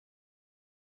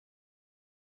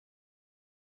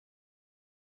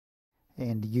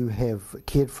and you have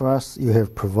cared for us, you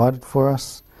have provided for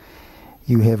us,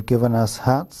 you have given us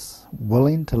hearts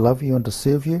willing to love you and to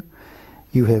serve you.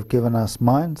 You have given us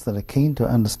minds that are keen to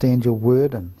understand your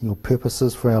word and your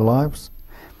purposes for our lives.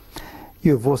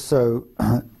 You have also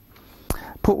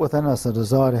put within us a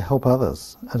desire to help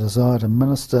others, a desire to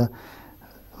minister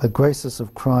the graces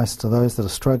of Christ to those that are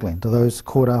struggling, to those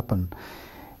caught up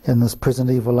in this present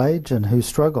evil age and who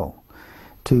struggle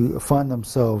to find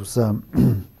themselves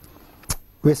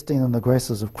resting in the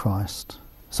graces of Christ.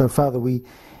 So, Father,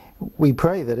 we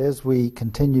pray that as we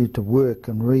continue to work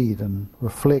and read and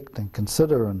reflect and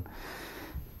consider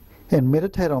and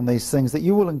meditate on these things, that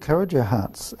you will encourage our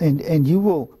hearts and you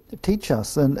will teach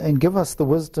us and give us the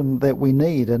wisdom that we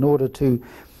need in order to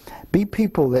be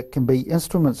people that can be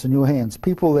instruments in your hands,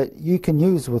 people that you can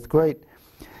use with great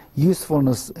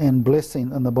usefulness and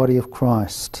blessing in the body of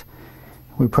Christ.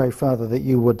 We pray, Father, that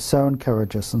you would so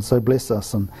encourage us and so bless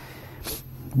us. And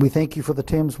we thank you for the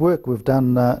term's work we've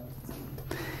done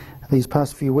these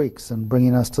past few weeks and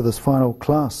bringing us to this final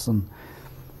class. And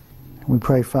we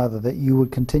pray, Father, that you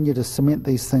would continue to cement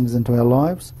these things into our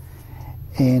lives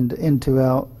and into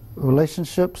our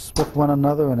relationships with one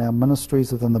another and our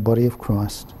ministries within the body of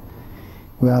Christ.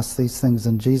 We ask these things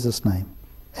in Jesus' name.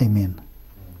 Amen.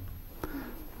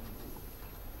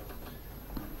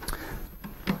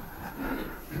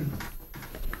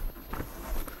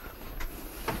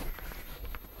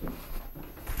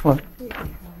 Hello.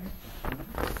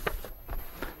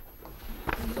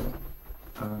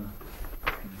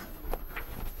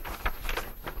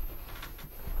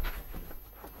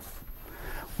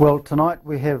 Well, tonight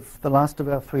we have the last of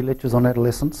our 3 lectures on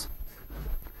adolescence,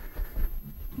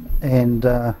 and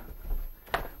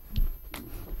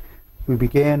we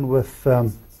began with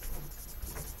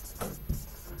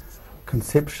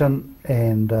conception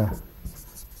and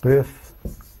birth,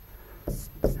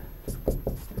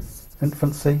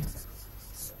 infancy,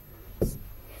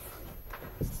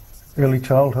 early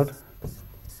childhood,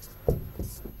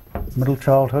 middle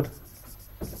childhood,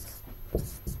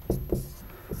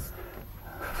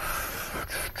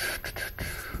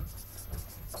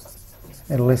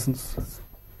 adolescence,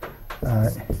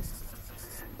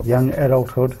 young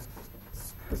adulthood,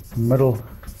 middle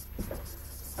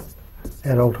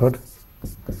adulthood,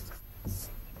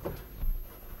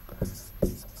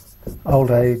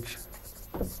 old age,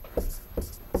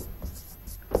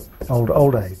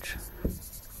 old age.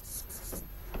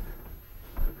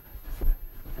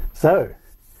 So,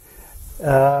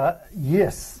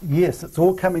 yes, it's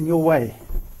all coming your way.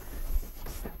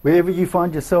 Wherever you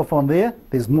find yourself on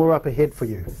there's more up ahead for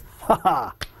you. Ha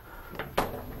ha!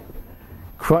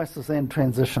 Crisis and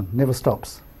transition never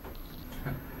stops.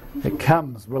 It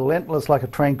comes relentless like a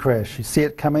train crash. You see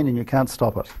it coming and you can't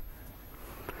stop it.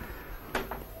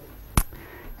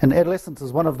 And adolescence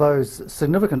is one of those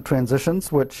significant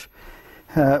transitions which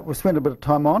we spent a bit of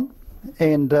time on,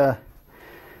 and so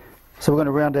we're going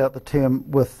to round out the term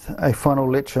with a final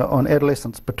lecture on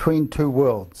adolescence between two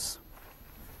worlds.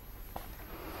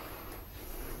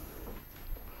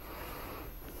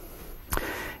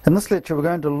 In this lecture we're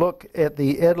going to look at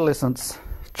the adolescents'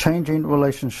 changing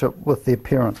relationship with their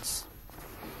parents.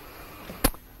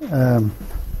 Family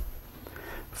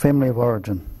of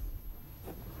origin.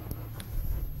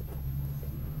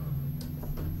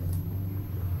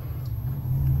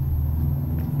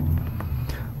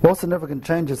 While significant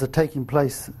changes are taking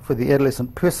place for the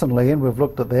adolescent personally, and we've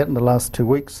looked at that in the last 2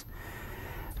 weeks,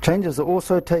 changes are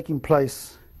also taking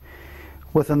place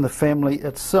within the family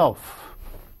itself.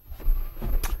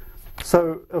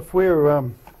 So if we're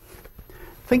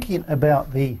thinking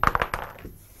about the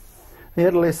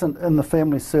adolescent in the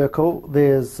family circle,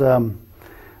 there's a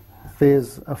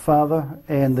father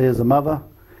and there's a mother,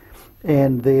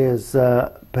 and there's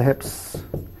perhaps,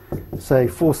 say,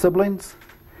 4 siblings,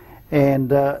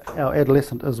 and our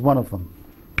adolescent is one of them.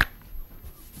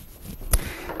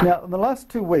 Now, in the last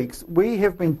 2 weeks, we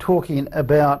have been talking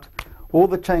about all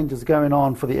the changes going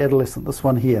on for the adolescent, this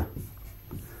one here.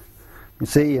 You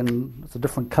see, and it's a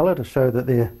different colour to show that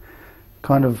they're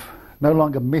kind of no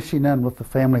longer meshing in with the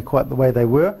family quite the way they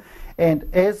were. And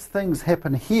as things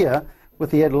happen here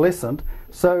with the adolescent,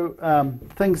 so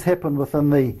things happen within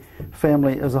the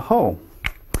family as a whole.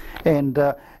 And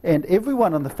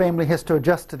everyone in the family has to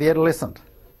adjust to the adolescent.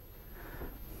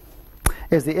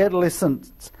 As the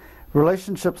adolescent's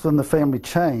relationships in the family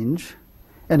change,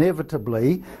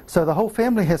 inevitably, so the whole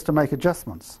family has to make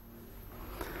adjustments.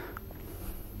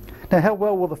 Now, how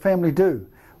well will the family do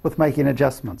with making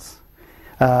adjustments?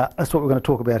 That's what we're going to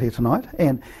talk about here tonight.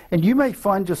 And you may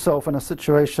find yourself in a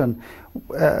situation,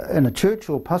 in a church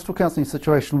or pastoral counselling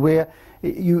situation, where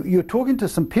you're talking to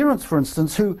some parents, for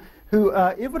instance, who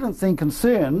are evidencing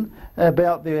concern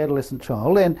about their adolescent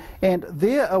child, and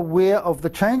they're aware of the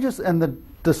changes and the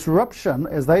disruption,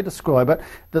 as they describe it,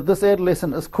 that this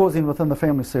adolescent is causing within the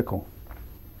family circle.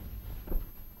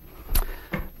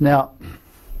 Now,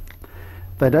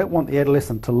 they don't want the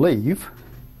adolescent to leave,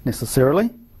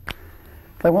 necessarily.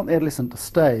 They want the adolescent to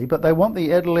stay, but they want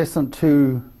the adolescent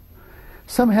to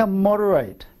somehow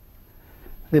moderate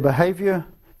their behaviour,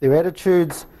 their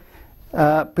attitudes,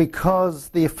 because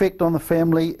the effect on the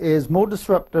family is more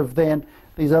disruptive than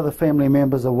these other family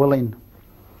members are willing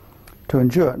to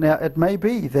endure. Now, it may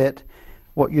be that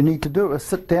what you need to do is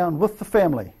sit down with the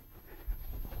family,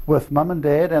 with mum and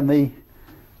dad and the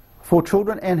 4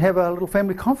 children, and have a little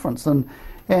family conference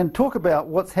and talk about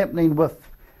what's happening with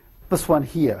this one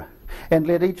here, and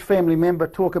let each family member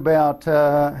talk about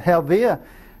how they're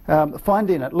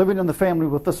finding it, living in the family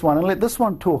with this one, and let this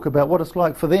one talk about what it's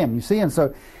like for them, you see. And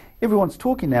so everyone's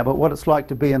talking now about what it's like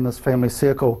to be in this family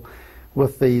circle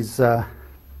with these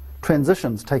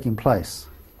transitions taking place.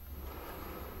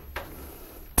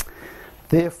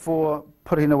 Therefore,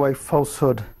 putting away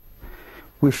falsehood,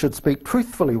 we should speak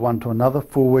truthfully one to another,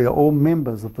 for we are all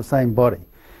members of the same body.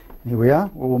 Here we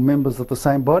are, we're all members of the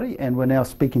same body, and we're now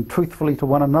speaking truthfully to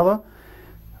one another,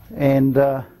 and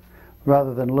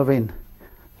rather than living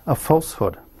a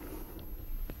falsehood.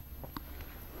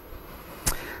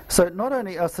 So not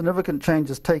only are significant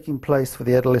changes taking place for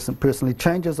the adolescent personally,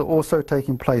 changes are also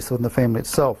taking place within the family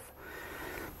itself.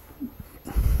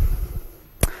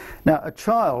 Now, a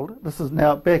child, this is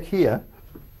now back here,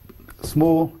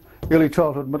 small, early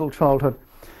childhood, middle childhood.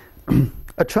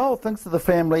 A child thinks of the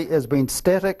family as being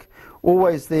static,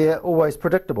 always there, always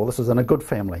predictable. This is in a good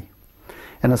family,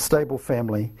 in a stable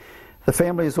family. The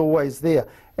family is always there.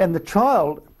 And the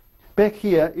child, back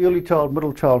here, early child,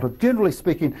 middle childhood, generally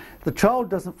speaking, the child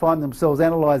doesn't find themselves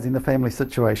analysing the family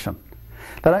situation.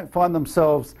 They don't find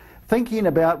themselves thinking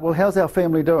about, well, how's our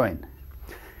family doing?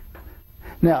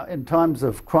 Now, in times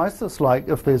of crisis, like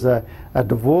if there's a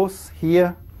divorce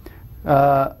here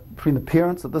between the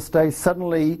parents at this stage,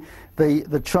 suddenly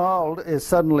the child is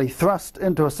suddenly thrust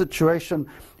into a situation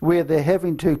where they're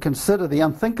having to consider the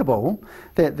unthinkable,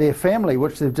 that their family,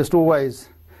 which they've just always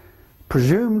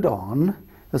presumed on,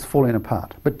 is falling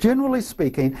apart. But generally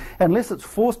speaking, unless it's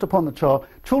forced upon the child,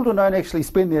 children don't actually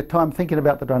spend their time thinking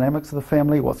about the dynamics of the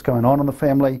family, what's going on in the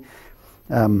family.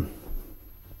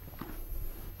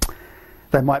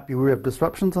 They might be aware of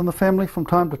disruptions in the family from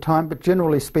time to time, but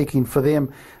generally speaking, for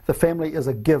them, the family is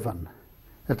a given.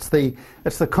 It's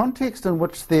the context in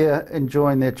which they're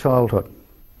enjoying their childhood.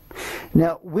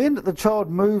 Now, when the child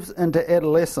moves into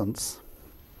adolescence,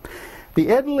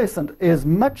 the adolescent is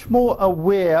much more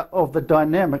aware of the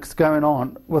dynamics going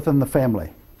on within the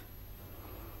family.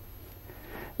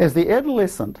 As the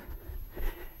adolescent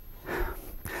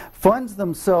finds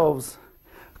themselves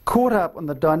caught up in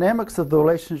the dynamics of the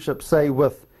relationship, say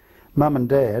with mum and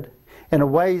dad, in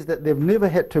ways that they've never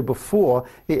had to before,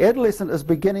 the adolescent is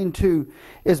beginning to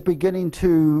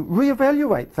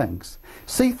reevaluate things,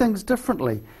 see things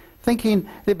differently, thinking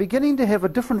they're beginning to have a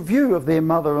different view of their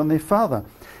mother and their father.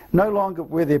 No longer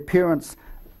were their parents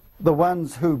the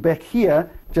ones who back here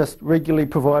just regularly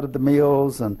provided the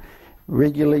meals and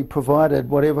regularly provided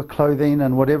whatever clothing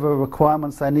and whatever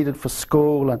requirements they needed for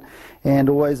school, and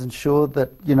always ensured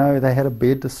that, you know, they had a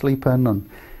bed to sleep in and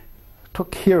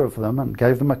took care of them and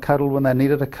gave them a cuddle when they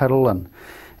needed a cuddle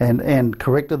and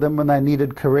corrected them when they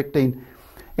needed correcting.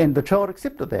 And the child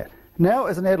accepted that. Now,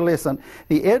 as an adolescent,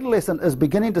 the adolescent is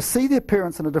beginning to see their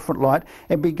parents in a different light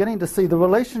and beginning to see the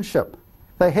relationship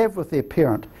they have with their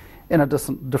parent in a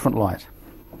different light.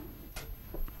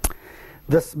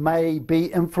 This may be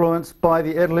influenced by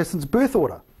the adolescent's birth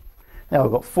order. Now,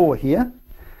 I've got 4 here,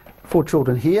 4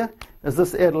 children here. Is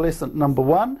this adolescent number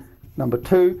 1, number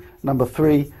 2, number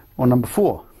 3, or number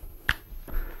 4?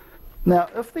 Now,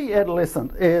 if the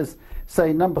adolescent is,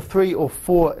 say, number 3 or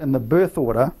 4 in the birth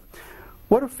order,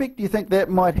 what effect do you think that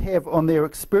might have on their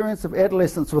experience of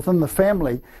adolescence within the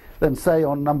family than, say,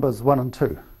 on numbers 1 and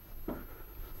 2?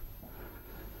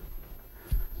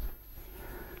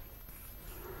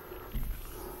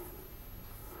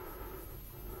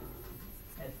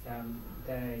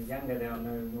 They're younger, they'll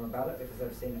know more about it because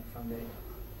they've seen it from their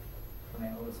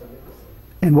older siblings.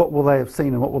 And what will they have seen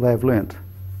and what will they have learnt?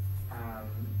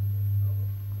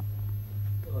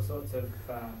 All sorts of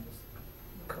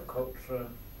culture,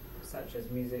 such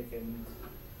as music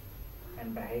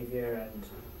and behaviour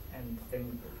and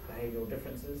things, behavioural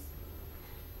differences,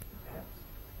 perhaps.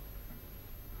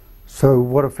 So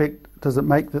what effect does it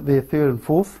make that they're third and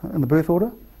fourth in the birth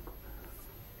order?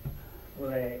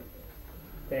 Well,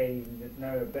 they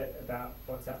know a bit about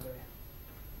what's up there.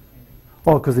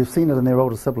 Oh, because they've seen it in their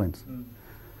older siblings. Mm.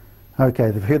 Okay,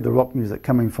 they've heard the rock music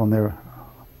coming from their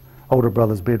older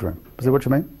brother's bedroom. Is that what you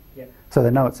mean? Yeah. So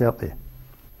they know it's out there.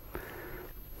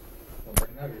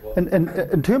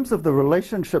 In terms of the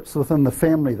relationships within the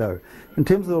family, though, in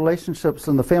terms of the relationships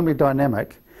and the family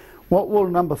dynamic, what will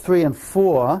number 3 and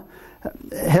 4,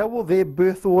 how will their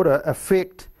birth order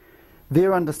affect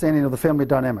their understanding of the family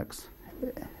dynamics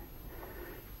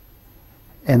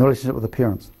and the relationship with the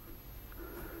parents?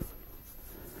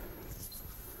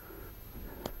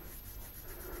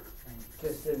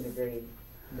 Just to a degree,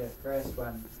 the first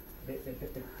one, the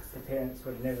parents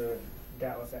would never have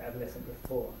dealt with the adolescent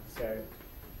before, so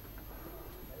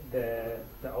the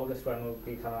oldest one will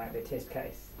be kind of like the test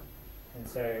case, and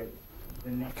so the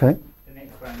next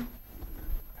one,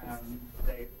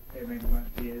 they maybe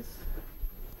won't be as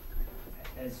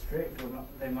strict, or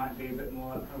not, they might be a bit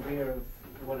more aware of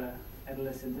what an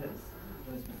adolescent is.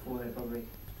 Whereas before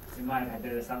they might have had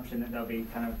that assumption that they'll be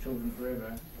kind of children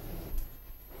forever.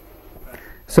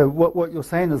 So what you're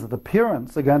saying is that the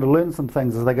parents are going to learn some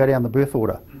things as they go down the birth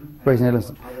order, raising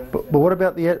adolescent. But what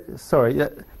about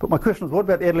but my question is, what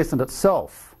about the adolescent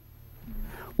itself?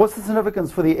 What's the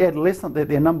significance for the adolescent that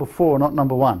they're number 4, not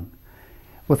number 1,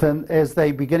 as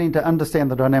they beginning to understand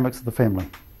the dynamics of the family?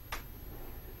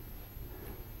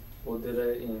 Well,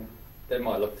 they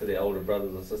might look to their older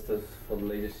brothers or sisters for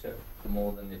leadership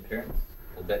more than their parents.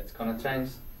 Well, that's kind of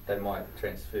changed. They might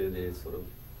transfer their sort of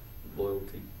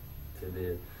loyalty to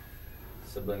their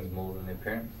siblings more than their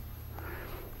parents.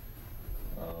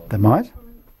 They might?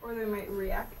 Or they might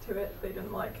react to it. They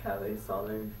didn't like how they saw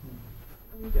their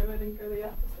do it in early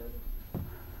episode.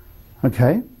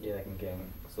 Okay. Yeah, they can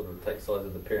sort of take sides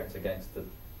of the parents against the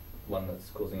one that's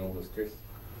causing all the stress,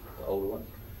 the older one.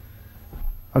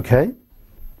 Okay.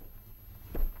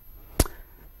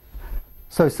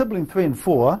 So sibling 3 and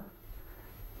 4,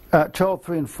 child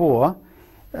 3 and 4,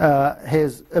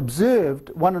 has observed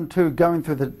 1 and 2 going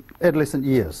through the adolescent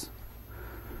years.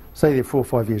 Say they're 4 or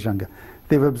 5 years younger.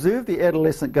 They've observed the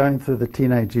adolescent going through the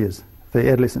teenage years, the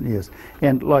adolescent years,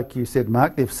 and like you said,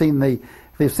 Mark, they've seen the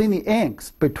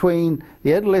angst between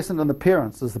the adolescent and the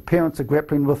parents as the parents are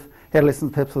grappling with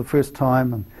adolescents perhaps for the first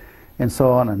time and so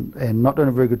on, and not doing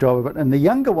a very good job of it. And the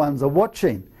younger ones are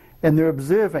watching and they're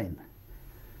observing.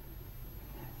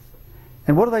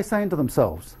 And what are they saying to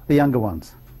themselves, the younger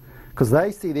ones? Because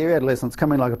they see their adolescents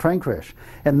coming like a train crash,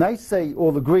 and they see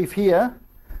all the grief here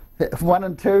that 1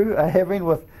 and 2 are having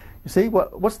with. You see,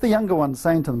 what's the younger ones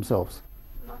saying to themselves?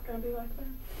 I'm not going to be like that.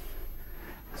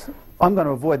 So I'm going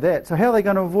to avoid that. So how are they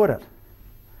going to avoid it?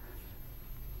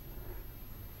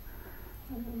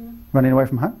 Running away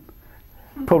from home?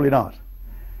 Probably not.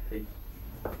 Yeah,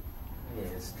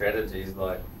 strategies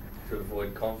like to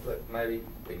avoid conflict, maybe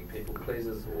being people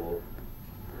pleasers, or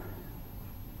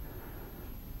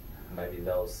maybe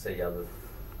they'll see other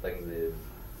things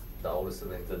the older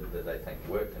siblings did that they think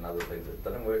worked and other things that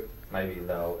didn't work. Maybe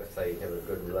if they have a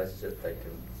good relationship, they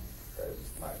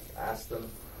might ask them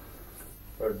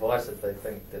for advice if they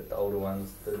think that the older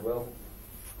ones did well.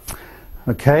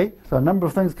 Okay, so a number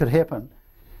of things could happen.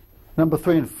 Number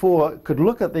 3 and 4 could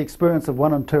look at the experience of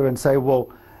 1 and 2 and say, well,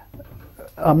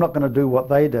 I'm not going to do what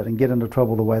they did and get into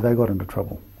trouble the way they got into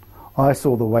trouble. I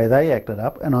saw the way they acted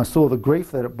up, and I saw the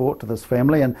grief that it brought to this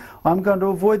family, and I'm going to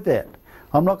avoid that.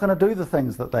 I'm not going to do the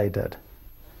things that they did.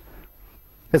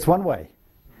 That's one way.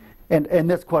 And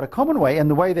that's quite a common way, and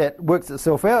the way that works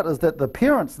itself out is that the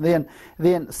parents then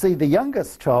see the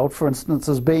youngest child, for instance,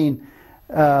 as being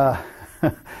the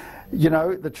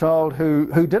child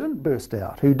who didn't burst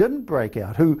out, who didn't break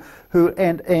out,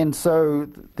 and so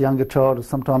the younger child is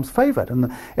sometimes favoured, and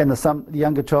the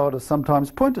younger child is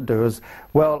sometimes pointed to as,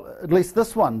 well, at least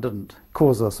this one didn't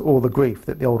cause us all the grief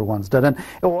that the older ones did,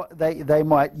 or they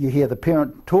might, you hear the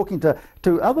parent talking to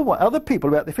other people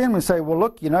about their family and say, well,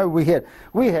 look, we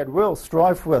had real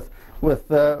strife with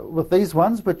these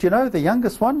ones, but the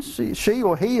youngest one, she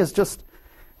or he is just,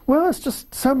 well, it's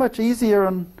just so much easier,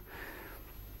 and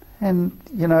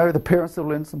the parents have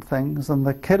learned some things, and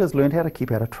the kid has learned how to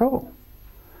keep out of trouble.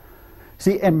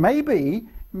 See, and maybe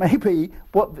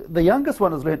what the youngest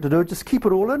one has learned to do is just keep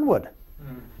it all inward.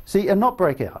 See, and not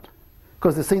break out,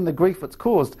 because they've seen the grief it's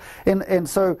caused, and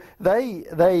so they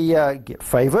get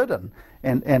favoured,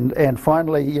 and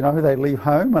finally they leave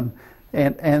home,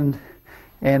 and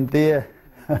their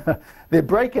their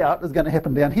breakout is going to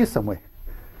happen down here somewhere.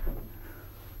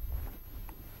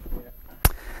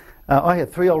 I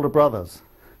had 3 older brothers,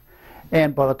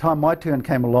 And by the time my turn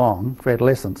came along for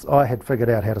adolescence, I had figured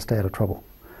out how to stay out of trouble.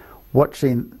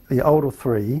 Watching the older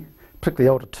three, particularly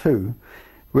the older two,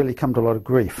 really come to a lot of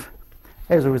grief.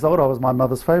 As a result, I was my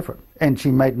mother's favourite, and she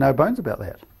made no bones about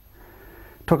that.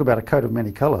 Talk about a coat of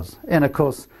many colours. And of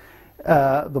course,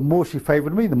 the more she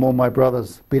favoured me, the more my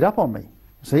brothers beat up on me.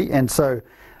 See, and so,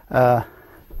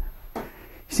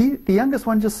 see, the youngest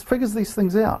one just figures these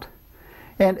things out.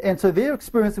 And so their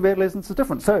experience of adolescence is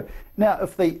different. So now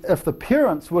if the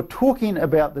parents were talking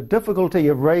about the difficulty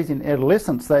of raising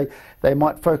adolescents, they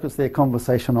might focus their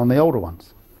conversation on the older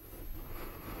ones.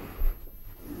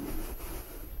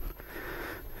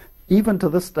 Even to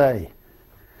this day,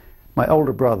 my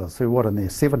older brothers, who are in their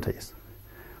 70s,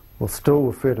 will still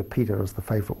refer to Peter as the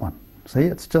favourite one. See,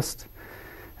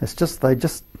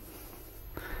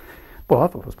 well, I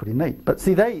thought it was pretty neat. But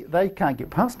see, they can't get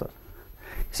past it.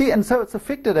 See, and so it's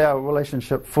affected our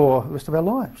relationship for the rest of our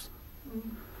lives.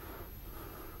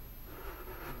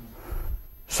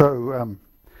 So,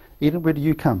 Eden, where do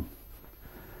you come?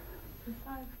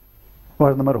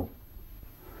 Right in the middle.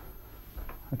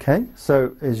 Okay,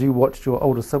 so as you watched your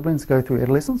older siblings go through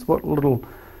adolescence, what little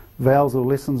vows or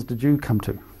lessons did you come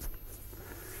to?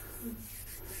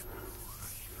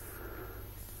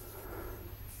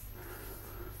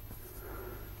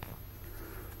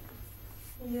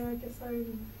 Yeah, I guess I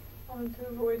wanted to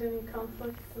avoid any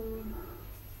conflict and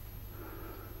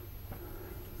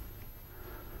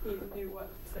you knew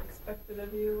what's expected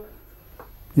of you.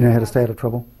 You know how to stay out of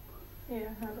trouble? Yeah,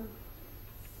 how to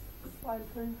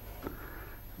slide through.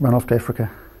 Run off to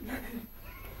Africa.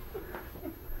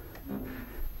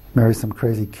 Marry some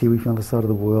crazy Kiwi from the other side of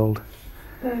the world.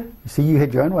 You see, you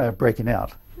had your own way of breaking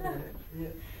out. Yeah,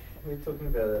 we were talking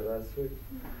about that last week.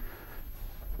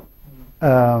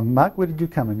 Mark, where did you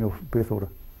come in your birth order?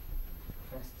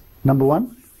 First. Number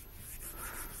 1?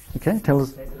 Okay, tell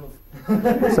us.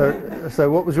 So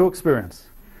what was your experience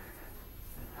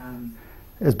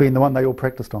as being the one they all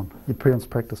practiced on, your parents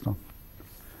practiced on?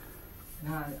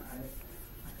 No, I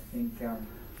think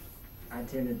I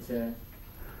tended to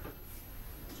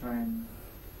try and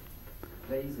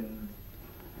please and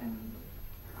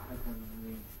I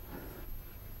probably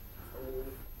all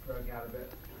broke out a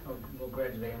bit more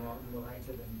gradually and more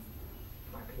later than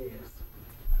my peers.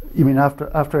 You mean after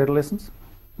adolescence?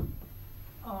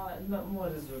 Not more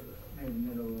just maybe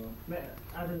middle or...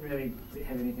 I didn't really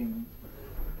have anything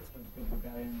big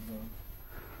rebellions or...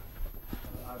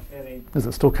 I was fairly... Is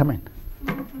it still coming?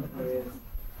 Yes.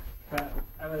 But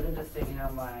it was interesting how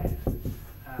my...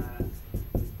 I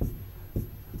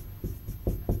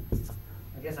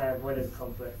guess I avoided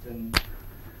conflict and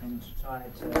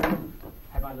tried to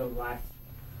have my little life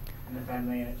in the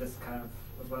family, and it just kind of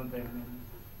was one thing. And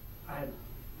I had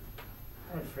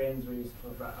friends we used to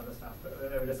talk about other stuff,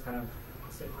 but they were just kind of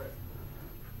separate.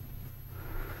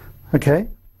 Okay. It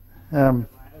was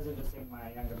interesting,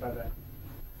 my younger brother,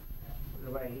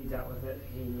 the way he dealt with it,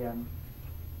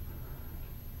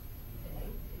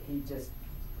 he just,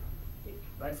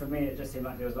 like for me, it just seemed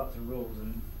like there was lots of rules,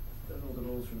 and all the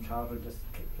rules from childhood just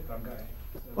kept on going.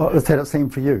 So That's how it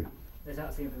seemed for you. That's how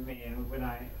it seemed for me, and when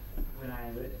I went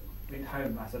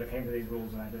home, I sort of came to these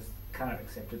rules, and I just kind of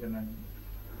accepted them, and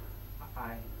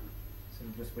I sort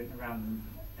of just went around them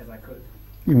as I could.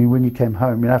 You mean when you came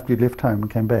home, after you left home and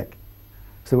came back?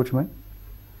 Is that what you mean?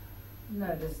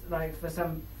 No, just like for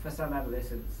some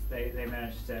adolescents, they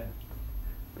manage to,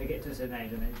 they get to a certain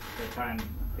age and they try and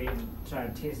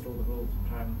test all the rules and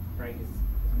try and break as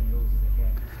many rules as they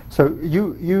can. So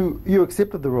you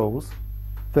accepted the rules,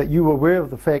 that you were aware of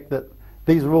the fact that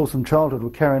these rules from childhood were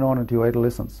carrying on into your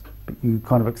adolescence, but you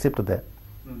kind of accepted that.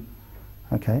 Mm.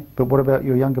 Okay, but what about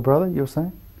your younger brother, you were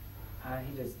saying?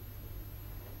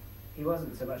 He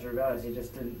wasn't so much rebellious, he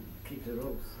just didn't keep the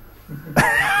rules. It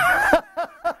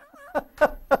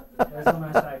was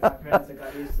almost like my parents had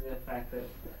got used to the fact that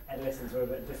adolescents were a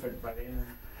bit different by the end.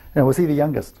 Now, was he the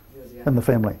youngest He was in the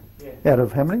family? Yeah. Out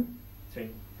of how many? 3.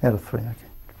 Out of 3, okay.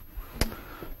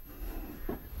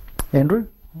 Andrew,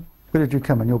 where did you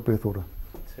come in your birth order?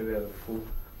 2 out of 4.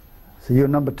 So you're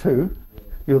number 2. Yeah.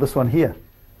 You're this one here.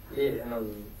 Yeah, and I was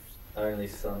the only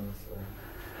son, so...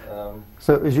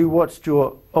 So as you watched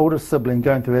your older sibling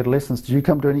going through adolescence, did you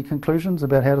come to any conclusions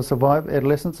about how to survive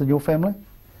adolescence in your family?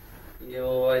 Yeah,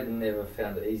 well, I never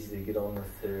found it easy to get on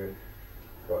with her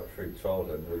right through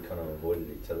childhood. We kind of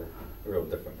avoided each other. Real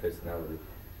different personality.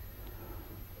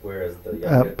 Whereas the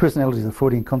younger... personality is a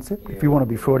Freudian concept. Yeah. If you want to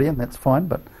be Freudian, that's fine,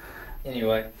 but...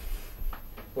 Anyway,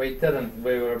 we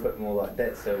were a bit more like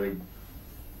that, so we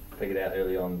figured out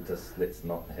early on, just let's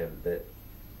not have that,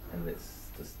 and let's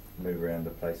just move around the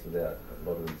place without a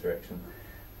lot of interaction.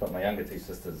 But my younger 2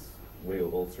 sisters we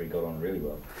all three got on really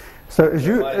well. So as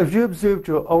you observed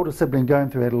your older sibling going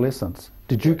through adolescence,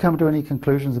 did you come to any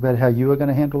conclusions about how you were going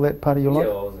to handle that part of your life?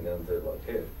 Yeah, well, I wasn't going to do it like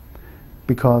her.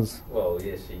 Because? Well,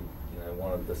 yeah, she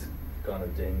wanted this kind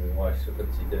of gene, and why should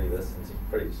she do this? And she's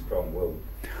pretty strong-willed.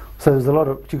 So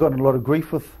she got in a lot of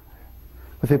grief with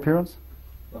her parents?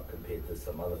 Not compared to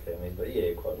some other families, but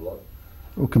yeah, quite a lot.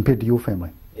 Or compared to your family?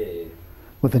 Yeah.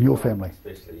 Within your family?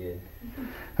 Especially, yeah.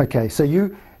 Okay, so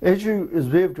as you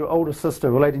observed your older sister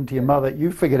relating to your mother,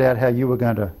 you figured out how you were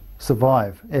going to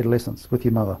survive adolescence with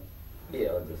your mother? Yeah,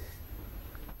 I just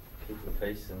keep the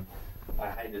peace, and I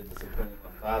hated disappointing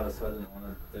my father, so I didn't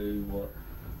want to do what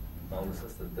my older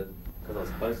sister did, because I was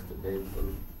close to Dad.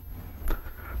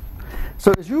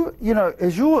 So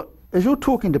as you're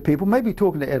talking to people, maybe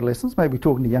talking to adolescents, maybe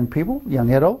talking to young people,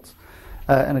 young adults,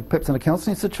 and perhaps in a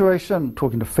counselling situation,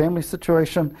 talking to family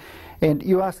situation, and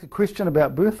you ask a question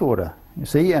about birth order, you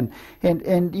see, and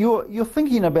you're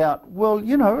thinking about, well,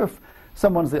 if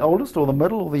someone's the oldest or the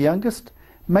middle or the youngest,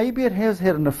 maybe it has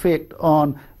had an effect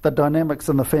on the dynamics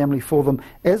in the family for them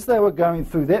as they were going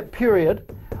through that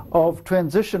period of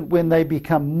transition when they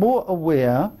become more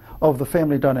aware of the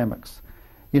family dynamics,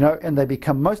 and they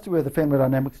become most aware of the family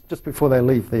dynamics just before they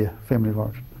leave their family of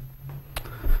origin.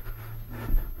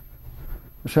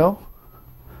 Michelle,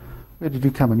 where did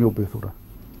you come in your birth order?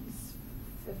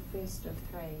 The first of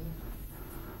three.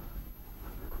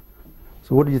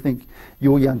 So what do you think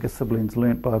your younger siblings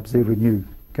learnt by observing you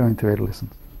going through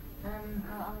adolescence? I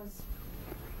was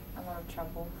a lot of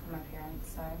trouble for my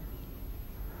parents, so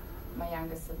my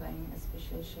younger sibling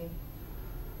especially, she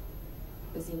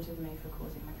resented me for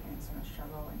causing my parents so much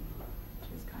trouble, and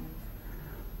she was kind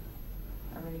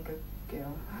of a really good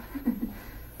girl.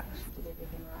 She did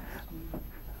everything right.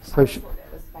 So I thought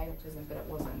that was favouritism, but it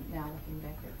wasn't. Now looking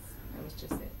back, it was just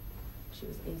that she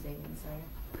was easy, and so...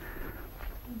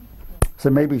 So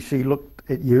maybe she looked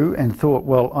at you and thought,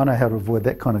 well, I know how to avoid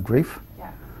that kind of grief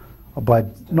by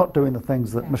not doing the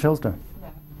things that Michelle's doing.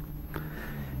 Yeah.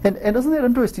 And isn't that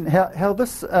interesting how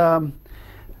this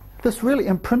this really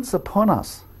imprints upon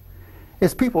us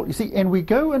as people, you see, and we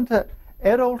go into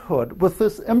adulthood with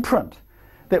this imprint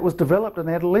that was developed in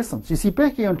adolescence. You see,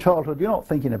 back here in childhood, you're not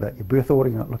thinking about your birth order,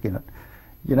 you're not looking at,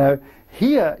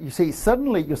 here, you see,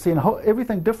 suddenly you're seeing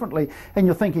everything differently, and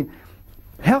you're thinking,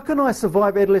 how can I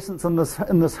survive adolescence in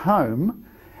this home?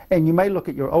 And you may look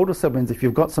at your older siblings, if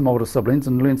you've got some older siblings,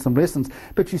 and learn some lessons,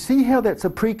 but you see how that's a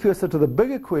precursor to the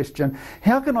bigger question,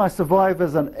 how can I survive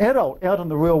as an adult out in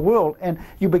the real world? And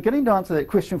you're beginning to answer that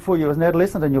question for you as an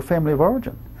adolescent in your family of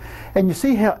origin. And you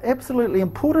see how absolutely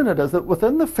important it is that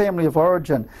within the family of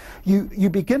origin, you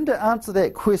begin to answer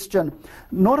that question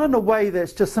not in a way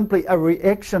that's just simply a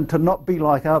reaction to not be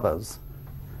like others,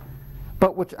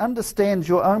 but which understands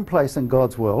your own place in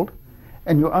God's world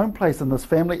and your own place in this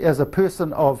family as a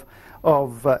person of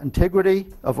integrity,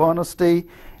 of honesty,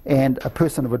 and a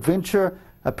person of adventure,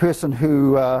 a person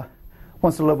who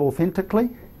wants to live authentically,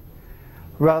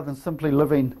 rather than simply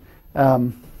living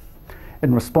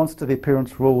in response to their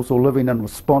parents' rules or living in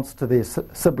response to their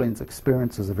siblings'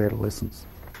 experiences of adolescence.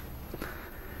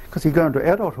 Because you go into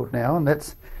adulthood now, and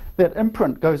that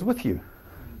imprint goes with you.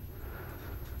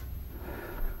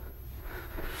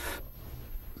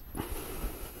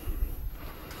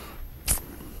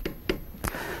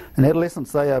 In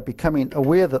adolescence, they are becoming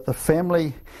aware that the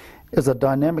family is a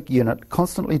dynamic unit,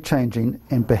 constantly changing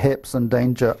and perhaps in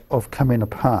danger of coming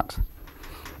apart.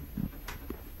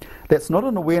 That's not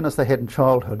an awareness they had in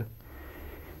childhood,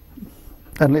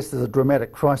 unless there's a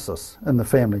dramatic crisis in the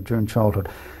family during childhood,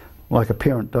 like a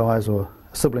parent dies or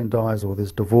a sibling dies or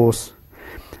there's divorce.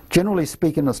 Generally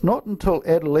speaking, it's not until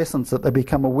adolescence that they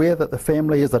become aware that the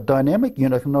family is a dynamic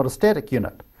unit and not a static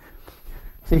unit.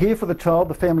 See, here for the child,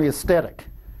 the family is static.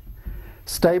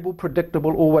 Stable,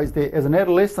 predictable, always there. As an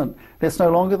adolescent, that's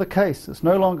no longer the case. It's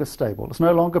no longer stable. It's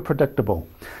no longer predictable.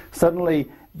 Suddenly,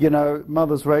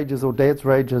 mother's rages or dad's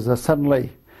rages are suddenly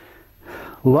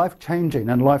life-changing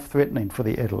and life-threatening for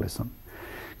the adolescent,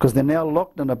 because they're now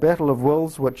locked in a battle of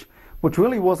wills which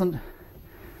really wasn't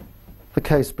the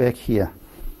case back here.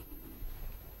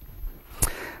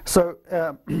 So,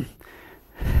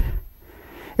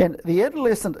 and the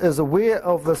adolescent is aware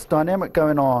of this dynamic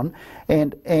going on,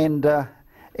 and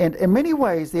in many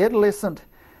ways the adolescent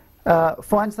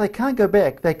finds they can't go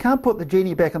back. They can't put the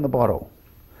genie back in the bottle.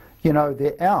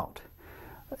 They're out.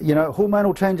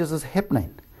 Hormonal changes is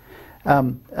happening.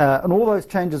 And all those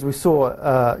changes we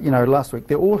saw, last week,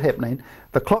 they're all happening.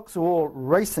 The clocks are all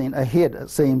racing ahead, it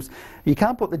seems. You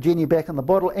can't put the genie back in the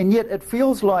bottle, and yet it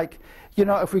feels like,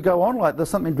 if we go on like this,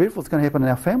 something dreadful is going to happen in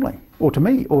our family, or to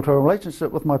me, or to a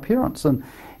relationship with my parents. And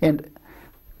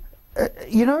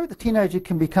the teenager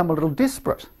can become a little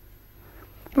desperate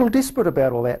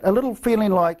about all that, a little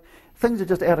feeling like things are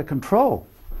just out of control.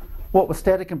 What was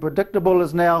static and predictable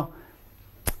is now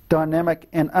dynamic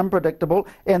and unpredictable,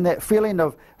 and that feeling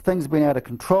of things being out of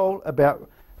control, about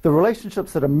the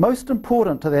relationships that are most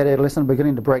important to that adolescent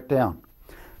beginning to break down.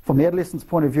 From the adolescent's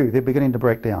point of view, they're beginning to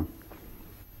break down.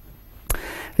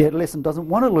 The adolescent doesn't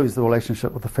want to lose the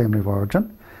relationship with the family of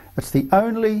origin. It's the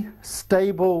only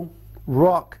stable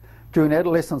rock during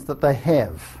adolescence that they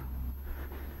have.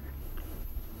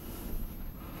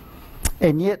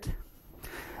 And yet,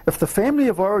 if the family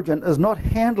of origin is not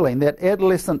handling that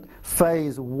adolescent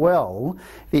phase well,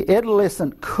 the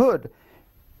adolescent could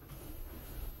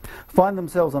find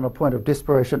themselves on a point of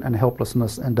desperation and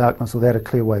helplessness and darkness without a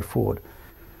clear way forward.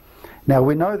 Now,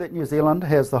 we know that New Zealand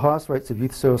has the highest rates of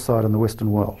youth suicide in the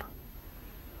Western world.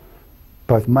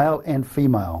 Both male and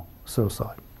female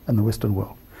suicide in the Western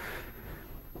world.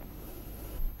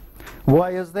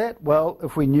 Why is that? Well,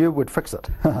 if we knew, we'd fix it.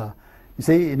 You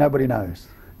see, nobody knows.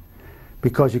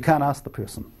 Because you can't ask the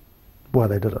person why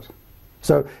they did it.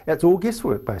 So it's all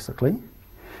guesswork, basically.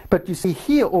 But you see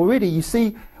here already, you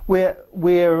see where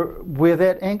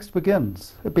that angst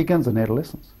begins. It begins in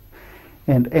adolescence.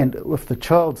 And if the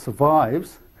child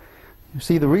survives, you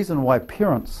see the reason why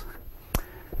parents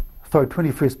throw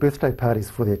 21st birthday parties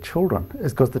for their children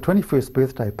is because the 21st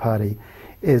birthday party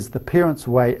is the parents'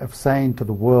 way of saying to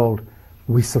the world,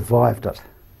 we survived it.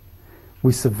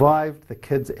 We survived the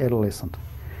kid's adolescence.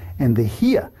 And they're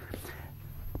here.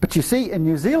 But you see, in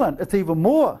New Zealand, it's even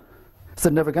more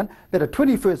significant that a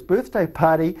 21st birthday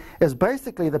party is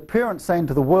basically the parents saying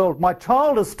to the world, my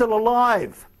child is still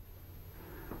alive.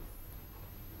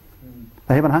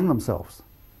 They haven't hung themselves.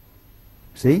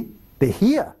 See? They're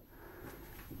here.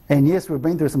 And yes, we've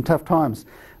been through some tough times,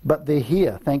 but they're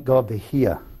here. Thank God they're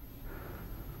here.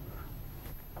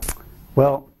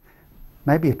 Well,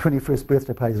 maybe a 21st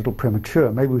birthday party is a little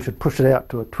premature. Maybe we should push it out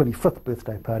to a 25th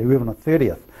birthday party, or even a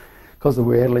 30th, because of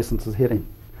where adolescence is heading.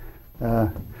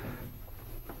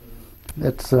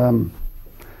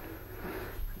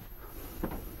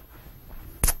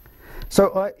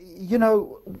 So,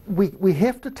 we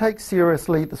have to take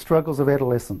seriously the struggles of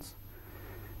adolescence,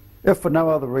 if for no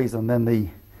other reason than the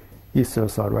youth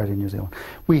suicide rate in New Zealand.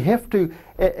 We have to,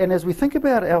 and as we think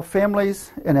about our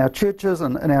families and our churches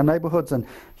and our neighbourhoods, and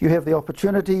you have the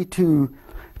opportunity to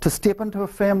step into a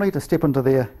family, to step into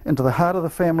the heart of the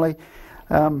family,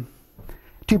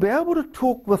 to be able to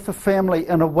talk with the family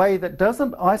in a way that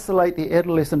doesn't isolate the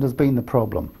adolescent as being the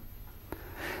problem.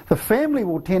 The family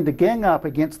will tend to gang up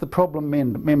against the problem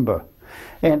member,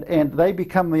 and they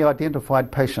become the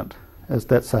identified patient, as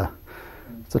it's a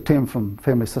term from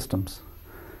family systems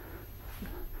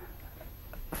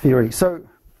theory. So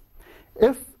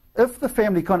if the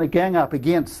family kind of gang up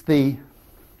against the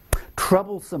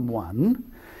troublesome one,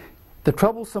 the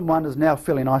troublesome one is now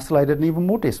feeling isolated and even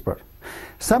more desperate.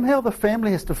 Somehow the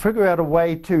family has to figure out a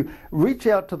way to reach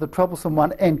out to the troublesome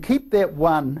one and keep that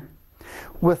one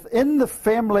within the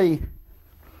family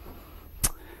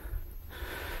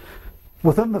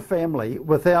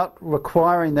without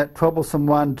requiring that troublesome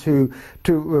one to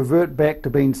revert back to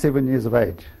being 7 years of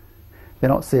age. They're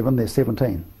not 7, they're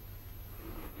 17.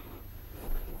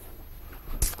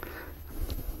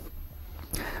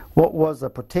 What was a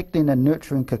protecting and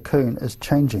nurturing cocoon is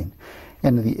changing,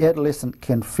 and the adolescent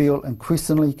can feel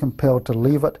increasingly compelled to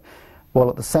leave it, while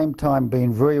at the same time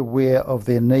being very aware of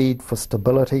their need for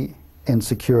stability and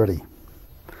security.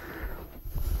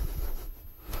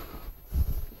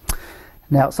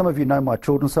 Now, some of you know my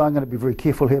children, so I'm going to be very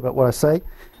careful here about what I say,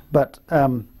 but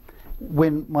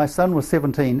when my son was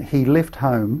 17, he left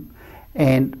home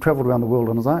and travelled around the world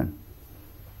on his own.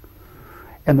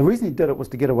 And the reason he did it was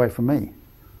to get away from me.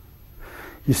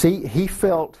 You see, he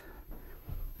felt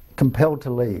compelled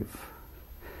to leave.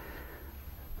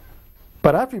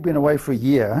 But after he'd been away for a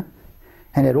year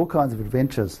and had all kinds of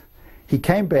adventures, he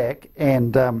came back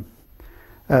and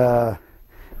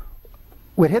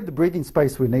we'd had the breathing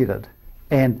space we needed,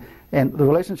 and the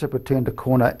relationship had turned a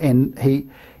corner, and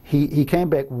he came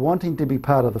back wanting to be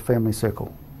part of the family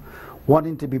circle,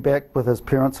 wanting to be back with his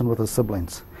parents and with his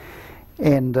siblings.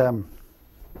 And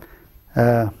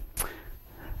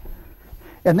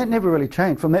that never really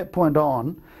changed. From that point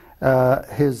on,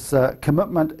 his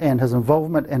commitment and his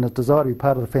involvement and his desire to be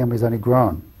part of the family has only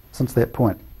grown since that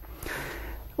point.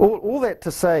 All that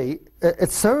to say,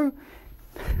 it's so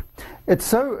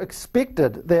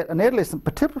expected that an adolescent,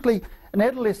 particularly an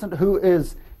adolescent who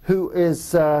is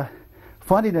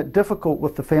finding it difficult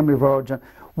with the family of origin,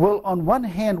 will on one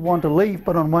hand want to leave,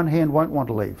 but on one hand won't want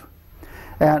to leave.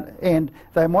 And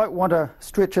they might want to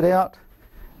stretch it out.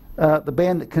 the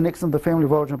band that connects them to the family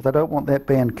of origin, but they don't want that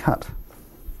band cut.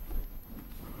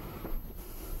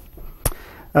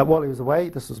 While he was away,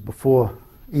 this was before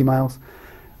emails,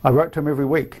 I wrote to him every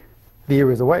week, the year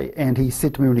he was away, and he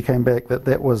said to me when he came back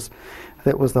that was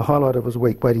the highlight of his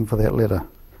week, waiting for that letter.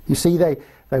 You see,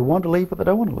 they want to leave, but they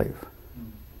don't want to leave.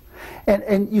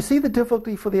 And you see the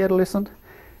difficulty for the adolescent?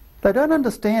 They don't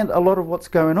understand a lot of what's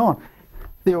going on.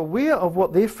 They're aware of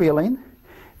what they're feeling,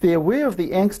 they're aware of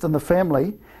the angst in the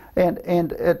family, and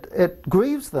it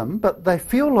grieves them, but they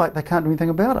feel like they can't do anything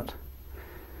about it.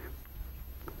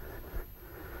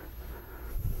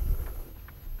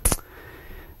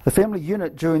 The family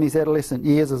unit during these adolescent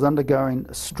years is undergoing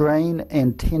strain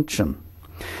and tension.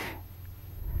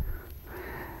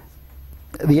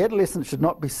 The adolescent should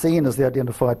not be seen as the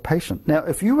identified patient. Now,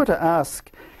 if you were to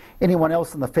ask anyone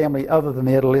else in the family other than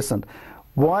the adolescent,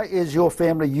 why is your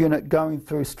family unit going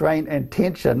through strain and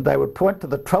tension, they would point to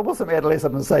the troublesome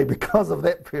adolescent and say, because of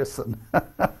that person.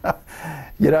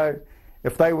 You know,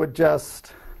 if they would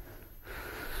just,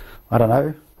 I don't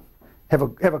know, have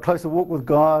a closer walk with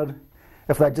God,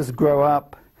 if they just grow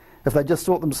up, if they just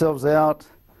sort themselves out,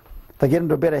 they get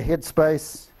into a better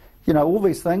headspace, you know, all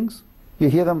these things, you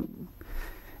hear them.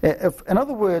 In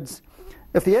other words,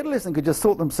 if the adolescent could just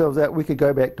sort themselves out, we could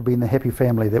go back to being the happy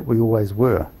family that we always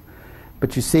were.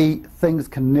 But you see, things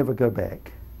can never go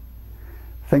back.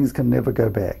 Things can never go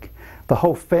back. The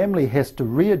whole family has to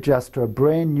readjust to a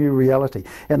brand new reality.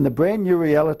 And the brand new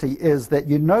reality is that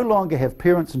you no longer have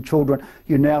parents and children,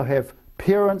 you now have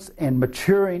parents and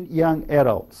maturing young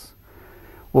adults,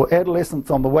 or adolescents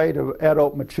on the way to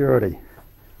adult maturity.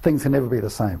 Things can never be the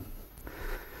same.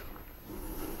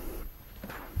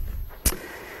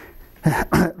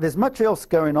 There's much else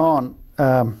going on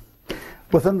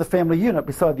within the family unit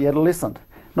beside the adolescent.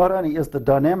 Not only is the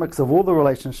dynamics of all the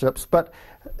relationships, but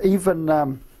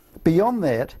even beyond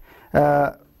that,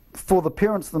 for the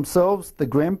parents themselves, the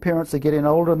grandparents are getting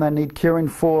older and they need caring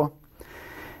for.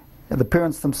 And the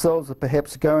parents themselves are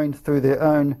perhaps going through their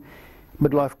own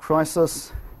midlife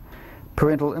crisis.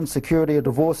 Parental insecurity or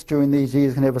divorce during these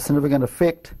years can have a significant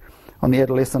effect on the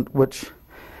adolescent, which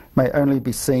may only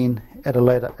be seen at a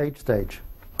later age stage.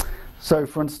 So,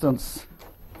 for instance,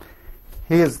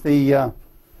 here's the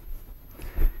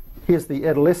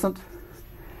adolescent,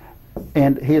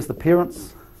 and here's the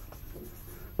parents,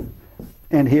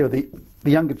 and here are the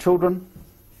younger children,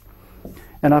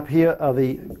 and up here are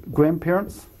the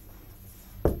grandparents.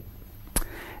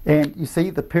 And you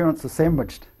see the parents are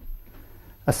sandwiched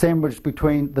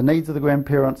between the needs of the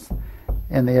grandparents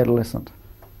and the adolescent.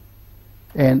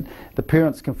 And the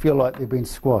parents can feel like they've been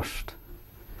squashed.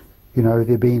 You know,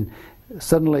 they've been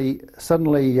suddenly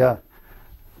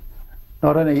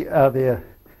not only are their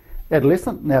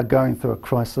adolescent now going through a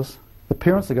crisis, the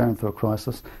parents are going through a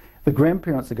crisis, the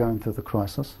grandparents are going through the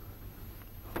crisis.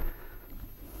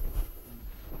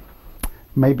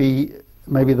 Maybe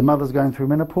the mother's going through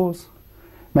menopause.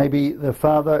 Maybe the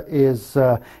father has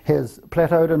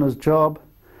plateaued in his job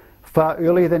far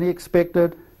earlier than he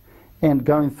expected, and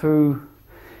going through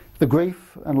the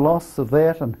grief and loss of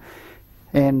that,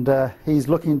 and he's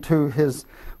looking to his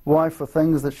wife for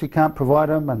things that she can't provide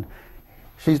him, and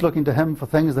she's looking to him for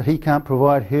things that he can't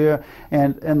provide her,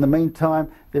 and in the meantime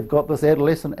they've got this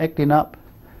adolescent acting up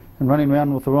and running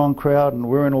around with the wrong crowd and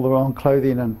wearing all the wrong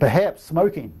clothing and perhaps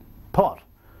smoking pot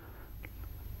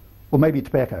or maybe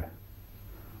tobacco.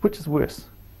 Which is worse?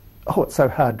 Oh, it's so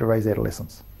hard to raise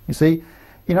adolescents. You see,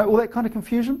 you know, all that kind of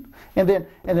confusion. And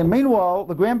then meanwhile,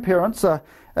 the grandparents are,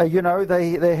 you know,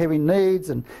 they're having needs,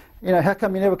 and you know, how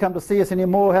come you never come to see us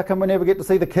anymore? How come we never get to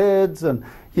see the kids? And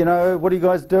you know, what are you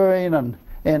guys doing?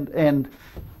 And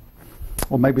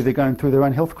or maybe they're going through their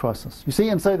own health crisis. You see,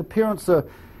 and so the parents are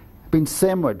being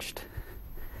sandwiched,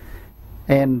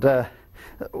 and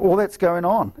all that's going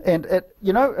on. And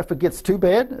you know, if it gets too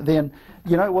bad, then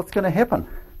you know what's going to happen.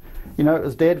 You know,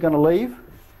 is Dad going to leave?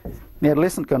 The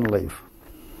adolescent going to leave?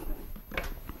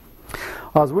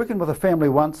 I was working with a family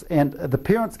once, and the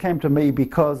parents came to me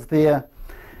because their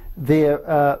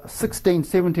 16,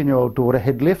 17-year-old daughter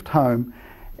had left home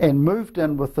and moved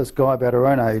in with this guy about her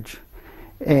own age,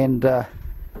 and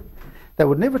they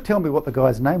would never tell me what the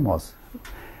guy's name was.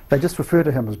 They just referred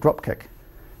to him as Dropkick.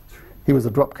 He was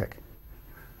a dropkick.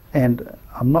 And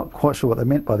I'm not quite sure what they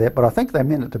meant by that, but I think they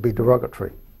meant it to be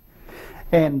derogatory.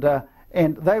 And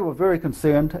they were very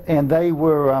concerned, and they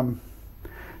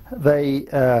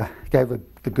gave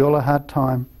the girl a hard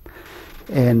time,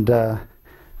 and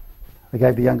they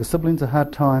gave the younger siblings a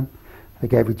hard time, they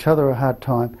gave each other a hard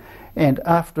time, and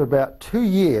after about 2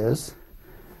 years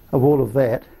of all of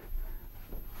that,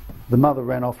 the mother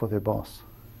ran off with her boss.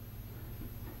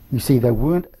 You see, they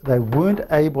weren't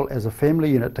able as a family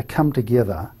unit to come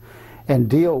together and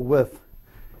deal with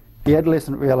the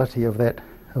adolescent reality of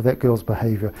that girl's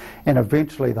behaviour, and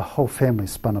eventually the whole family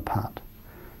spun apart.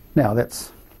 Now you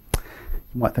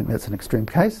might think that's an extreme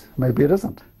case. Maybe it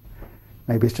isn't.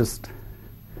 Maybe it's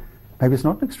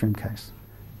not an extreme case.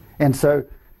 And so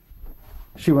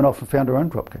she went off and found her own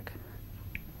dropkick.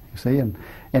 You see, and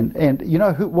you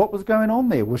know what was going on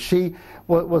there? Was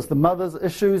the mother's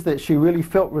issues that she really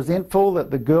felt resentful that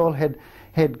the girl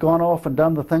had gone off and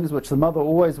done the things which the mother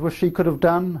always wished she could have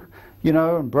done, you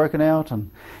know, and broken out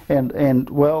and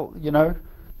well, you know,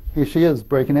 here she is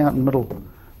breaking out in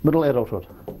middle adulthood.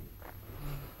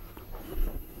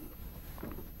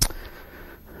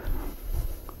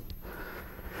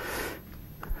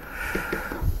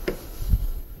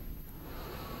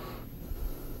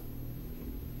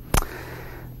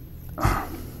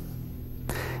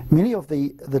 Many of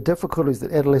the difficulties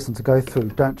that adolescents go through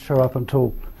don't show up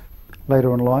until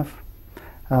later in life.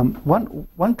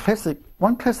 One classic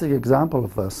example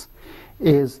of this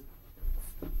is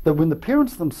that when the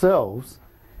parents themselves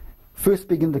first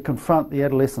begin to confront the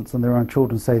adolescents in their own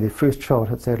children, say their first child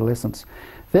hits adolescence,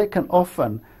 that can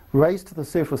often raise to the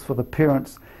surface for the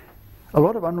parents a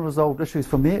lot of unresolved issues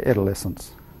from their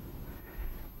adolescence.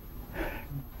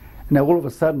 Now all of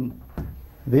a sudden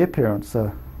their parents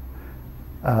are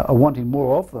wanting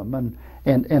more of them,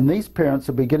 and these parents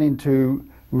are beginning to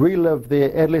relive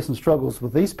their adolescent struggles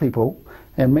with these people,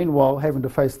 and meanwhile having to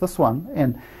face this one,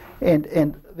 and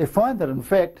they find that in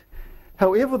fact,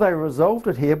 however they resolved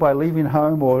it here by leaving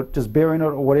home or just burying it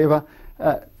or whatever,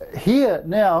 here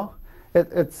now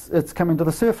it's coming to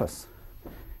the surface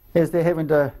as they're having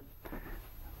to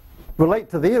relate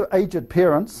to their aged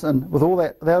parents, and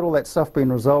without all that stuff being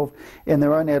resolved, and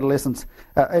their own adolescent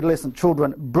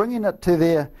children, bringing it to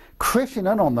their, crashing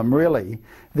in on them really,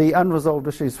 the unresolved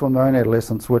issues from their own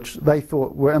adolescence, which they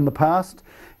thought were in the past,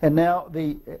 and now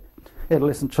the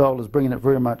adolescent child is bringing it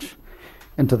very much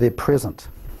into their present.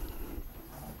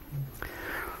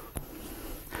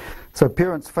 So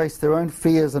parents face their own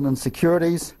fears and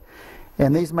insecurities,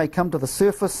 and these may come to the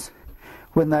surface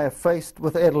when they are faced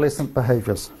with adolescent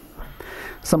behaviours.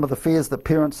 Some of the fears that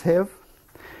parents have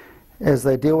as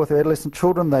they deal with their adolescent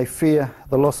children: they fear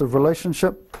the loss of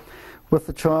relationship with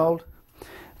the child.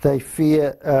 They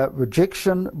fear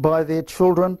rejection by their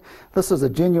children. This is a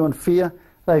genuine fear.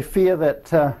 They fear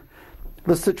that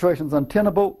this situation is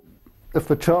untenable. If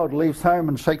the child leaves home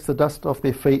and shakes the dust off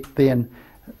their feet, then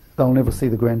they'll never see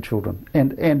the grandchildren.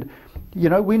 And you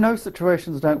know, we know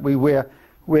situations, don't we, where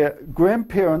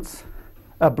grandparents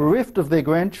are bereft of their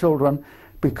grandchildren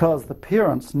because the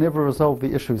parents never resolve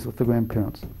the issues with the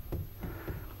grandparents.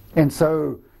 And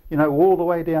so, you know, all the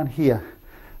way down here,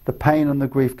 the pain and the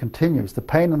grief continues. The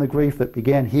pain and the grief that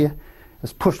began here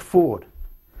is pushed forward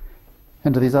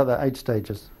into these other age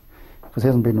stages because it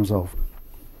hasn't been resolved.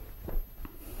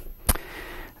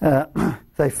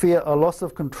 They fear a loss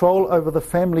of control over the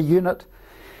family unit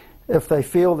if they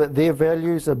feel that their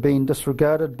values are being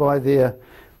disregarded by their,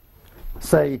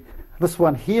 say, this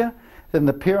one here. Then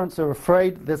the parents are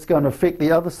afraid that's going to affect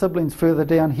the other siblings further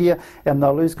down here, and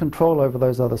they'll lose control over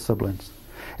those other siblings.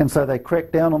 And so they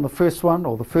crack down on the first one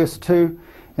or the first two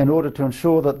in order to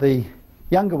ensure that the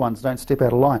younger ones don't step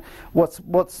out of line.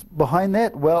 What's behind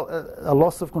that? Well, a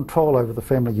loss of control over the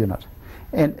family unit.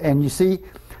 And you see,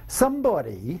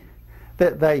 somebody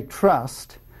that they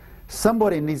trust,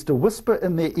 somebody needs to whisper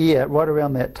in their ear right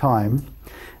around that time,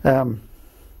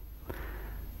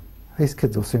 these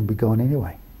kids will soon be gone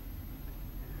anyway.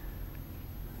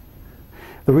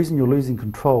 The reason you're losing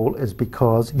control is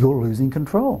because you're losing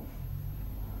control.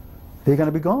 They're going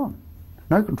to be gone.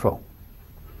 No control.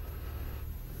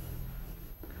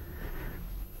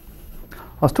 I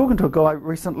was talking to a guy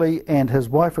recently, and his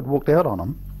wife had walked out on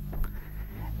him,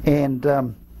 and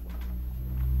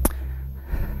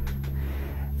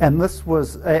this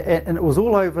was, and it was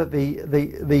all over.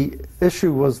 The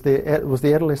issue was the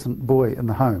adolescent boy in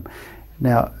the home.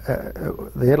 Now,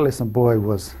 the adolescent boy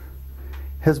was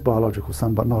his biological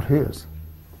son, but not hers.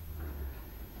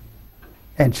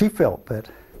 And she felt that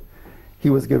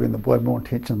he was giving the boy more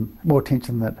attention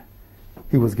than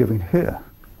he was giving her.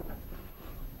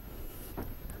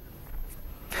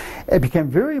 It became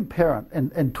very apparent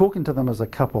in talking to them as a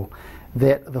couple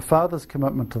that the father's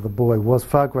commitment to the boy was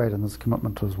far greater than his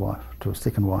commitment to his wife, to his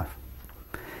second wife.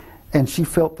 And she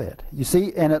felt that. You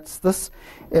see, and it's this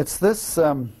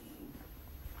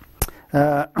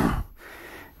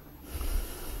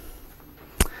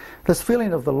this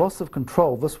feeling of the loss of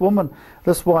control. This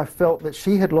wife felt that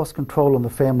she had lost control in the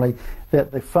family,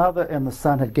 that the father and the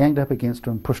son had ganged up against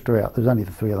her and pushed her out. There was only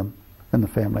the three of them in the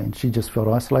family, and she just felt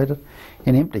isolated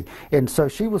and empty. And so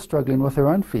she was struggling with her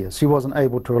own fears. She wasn't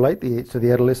able to relate to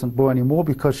the adolescent boy anymore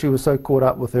because she was so caught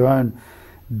up with her own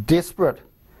desperate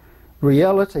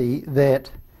reality that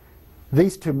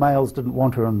these two males didn't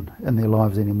want her in their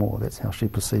lives anymore. That's how she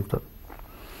perceived it.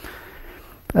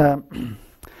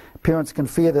 Parents can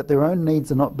fear that their own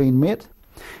needs are not being met.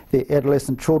 Their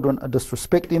adolescent children are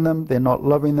disrespecting them, they're not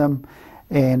loving them,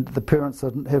 and the parents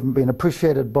haven't been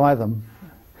appreciated by them.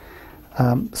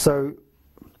 So,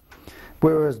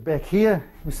 whereas back here,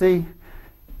 you see,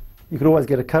 you could always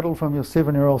get a cuddle from your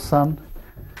 7-year-old son.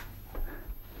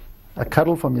 A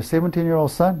cuddle from your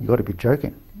 17-year-old son, you've got to be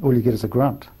joking. All you get is a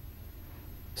grunt.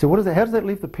 So how does that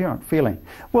leave the parent feeling?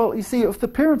 Well, you see, if the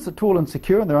parents are tall and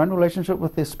secure in their own relationship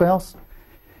with their spouse,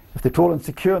 if they're tall and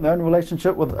secure in their own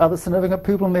relationship with other significant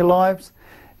people in their lives,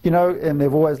 and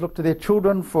they've always looked to their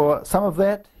children for some of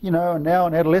that, and now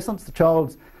in adolescence the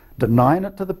child's denying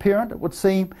it to the parent, it would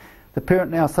seem. The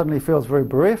parent now suddenly feels very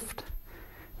bereft,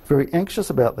 very anxious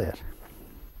about that.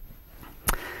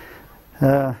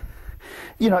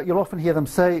 You'll often hear them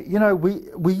say,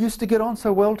 we used to get on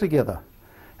so well together,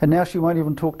 and now she won't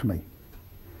even talk to me.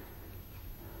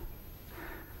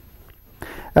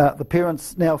 The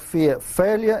parents now fear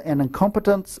failure and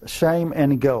incompetence, shame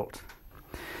and guilt.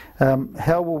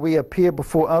 How will we appear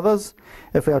before others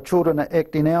if our children are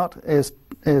acting out as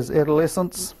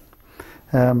adolescents?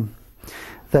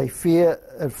 They fear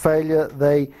failure.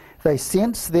 They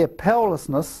sense their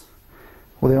powerlessness,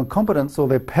 or their incompetence, or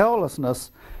their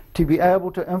powerlessness to be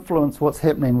able to influence what's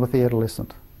happening with the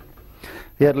adolescent.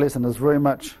 The adolescent is very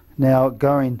much now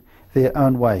going their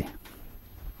own way.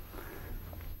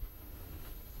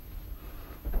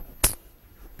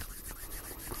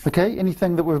 Okay,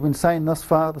 anything that we've been saying thus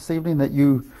far this evening that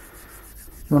you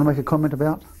want to make a comment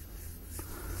about?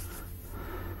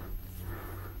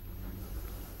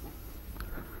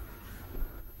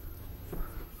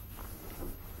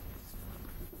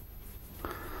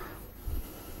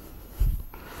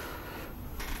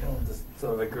 Just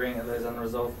sort of agreeing that those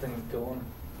unresolved things go on.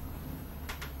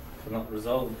 If they're not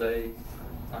resolved, they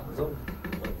aren't resolved.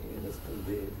 But yeah, they're still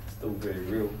there, still very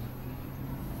real.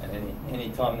 And any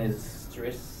time there's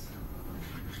stress,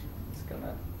 it's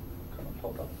gonna kind of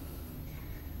pop up.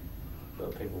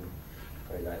 But people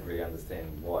probably don't really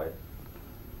understand why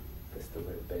they still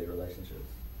have bad relationships,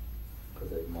 because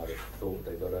they might have thought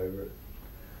they got over it.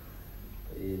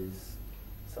 But yeah, there's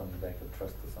some lack of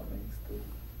trust or something still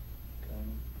going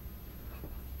on.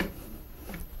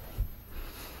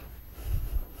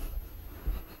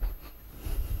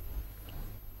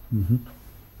 Mm-hmm.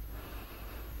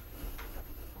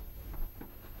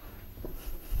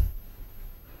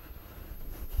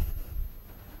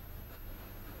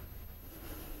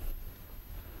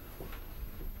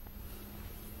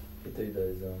 We do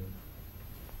those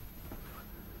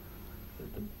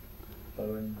the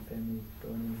Bowen family,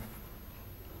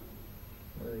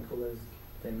 what do they call those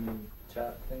family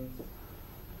chart things?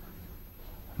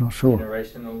 Not sure.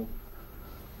 Generational.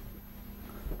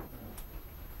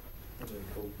 What are they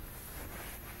called?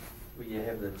 Where you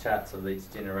have the charts of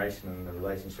each generation and the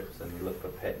relationships, and you look for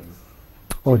patterns.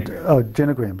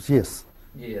 Genograms, yes.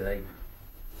 Yeah, they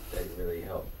really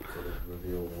help sort of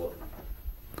reveal what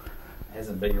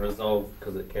hasn't been resolved,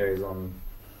 because it carries on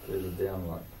further down,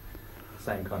 like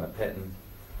same kind of patterns.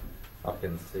 I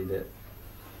can see that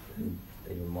in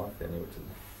even my family, which is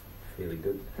fairly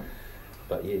good.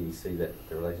 But yeah, you see that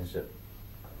the relationship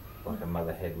like a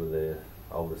mother had with her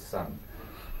oldest son.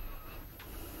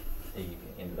 He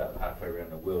ended up halfway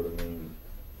around the world, and then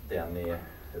down there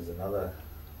is another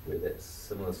where that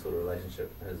similar sort of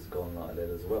relationship has gone like that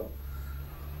as well.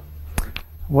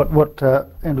 What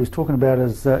Andrew's talking about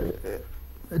is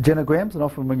genograms, and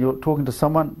often when you're talking to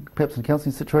someone, perhaps in a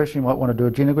counselling situation, you might want to do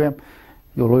a genogram.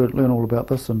 You'll learn all about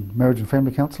this in marriage and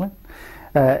family counselling.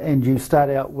 And you start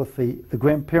out with the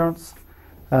grandparents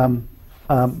on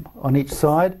each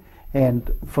side,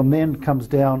 and from then comes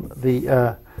down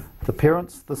the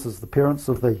parents. This is the parents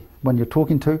of the one you're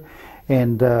talking to,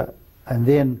 and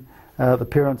then the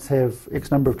parents have X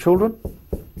number of children,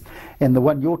 and the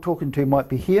one you're talking to might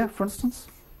be here, for instance,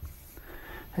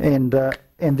 and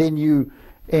then you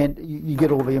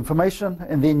get all the information,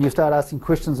 and then you start asking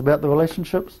questions about the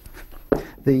relationships.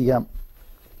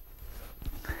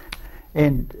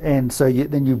 And so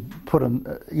then you put in,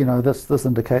 this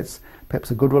indicates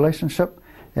perhaps a good relationship,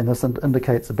 and this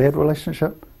indicates a bad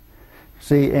relationship.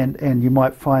 See, and you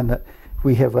might find that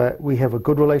we have a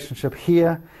good relationship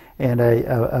here and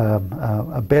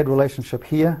a bad relationship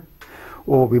here,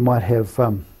 or we might have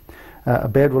a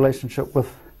bad relationship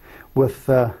with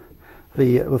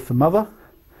the mother,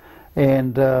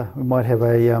 and we might have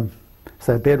a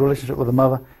say a bad relationship with the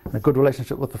mother and a good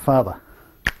relationship with the father.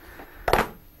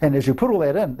 And as you put all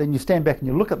that in, then you stand back and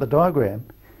you look at the diagram,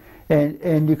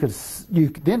 and you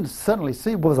then suddenly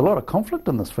see, well, there's a lot of conflict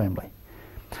in this family.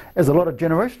 There's a lot of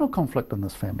generational conflict in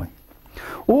this family.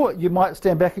 Or you might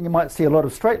stand back and you might see a lot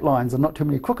of straight lines and not too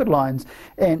many crooked lines,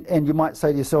 and you might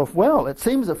say to yourself, well, it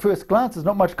seems at first glance there's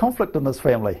not much conflict in this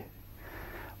family.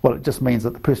 Well, it just means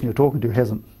that the person you're talking to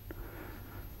hasn't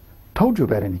told you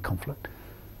about any conflict.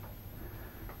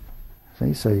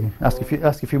 See, so you ask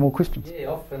a few more questions. Yeah,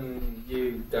 often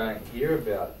you don't hear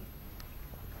about,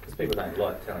 because people don't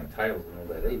like telling tales and all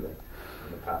that either, and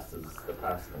the past and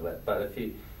all that. But if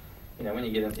you when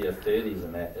you get into your 30s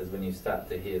and that is when you start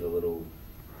to hear the little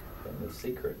family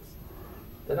secrets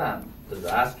that aren't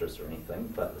disastrous or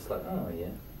anything, but it's like, oh yeah,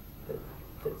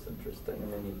 that's interesting.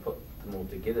 And then you put them all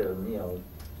together, and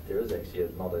there is actually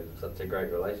not such a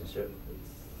great relationship.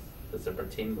 It's a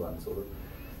pretend one, sort of.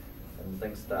 And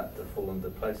things start to fall into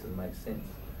place and make sense.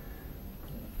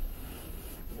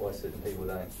 Why certain people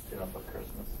don't turn up at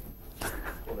Christmas,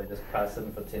 or they just pass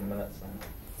in for 10 minutes, and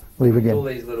leave again. All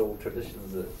these little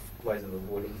traditions, that ways of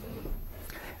avoiding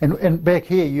things. And back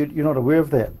here, you're not aware of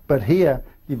that, but here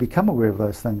you become aware of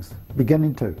those things,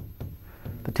 beginning to,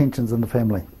 the tensions in the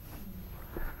family.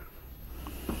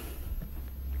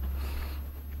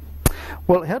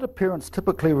 Well, how do parents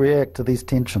typically react to these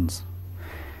tensions?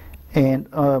 And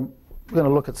we're going to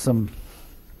look at some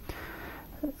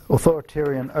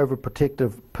authoritarian,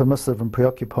 overprotective, permissive and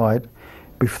preoccupied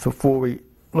before we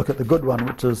look at the good one,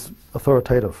 which is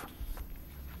authoritative.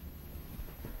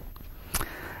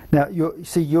 Now, you're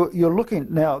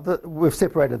looking, now we've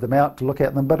separated them out to look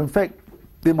at them, but in fact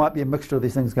there might be a mixture of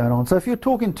these things going on. So if you're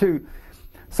talking to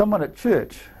someone at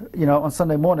church, on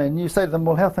Sunday morning, and you say to them,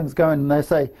 well, how are things going? And they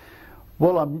say,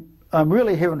 well, I'm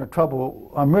really having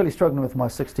trouble, I'm really struggling with my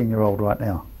 16-year-old right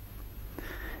now.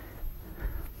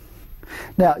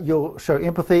 Now, you'll show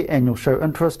empathy and you'll show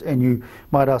interest, and you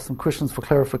might ask some questions for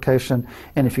clarification,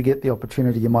 and if you get the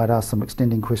opportunity, you might ask some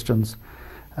extending questions.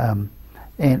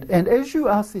 And as you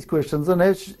ask these questions, and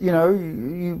as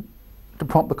you to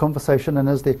prompt the conversation, and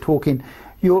as they're talking,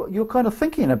 you're kind of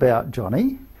thinking about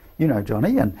Johnny,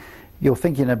 Johnny, and you're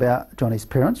thinking about Johnny's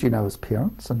parents, his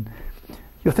parents, and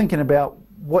you're thinking about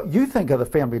what you think are the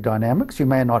family dynamics. You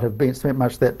may not have spent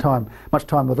much time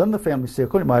within the family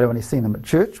circle. You might have only seen them at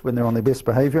church when they're on their best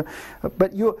behaviour.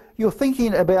 But you're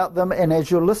thinking about them, and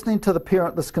as you're listening to the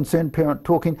parent, this concerned parent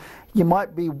talking, you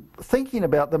might be thinking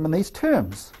about them in these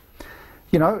terms.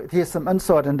 Here's some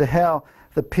insight into how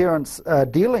the parents are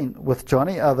dealing with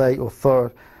Johnny. Are they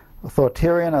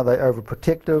authoritarian? Are they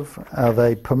overprotective? Are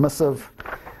they permissive?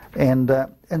 And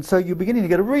so you're beginning to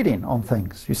get a reading on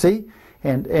things, you see?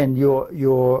 And you're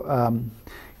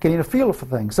getting a feel for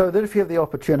things. So that if you have the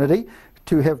opportunity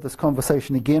to have this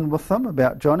conversation again with them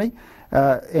about Johnny,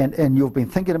 and you've been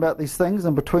thinking about these things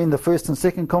in between the first and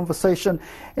second conversation,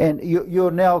 and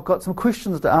you're now got some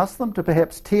questions to ask them to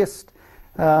perhaps test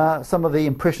some of the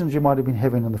impressions you might have been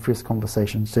having in the first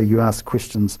conversation. So you ask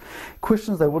questions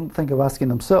they wouldn't think of asking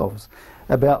themselves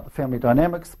about the family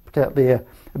dynamics, about their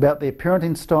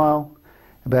parenting style,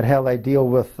 about how they deal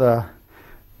with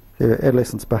their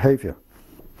adolescent's behaviour.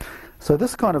 So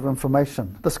this kind of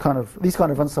information, these kind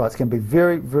of insights can be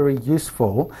very, very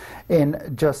useful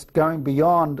in just going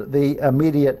beyond the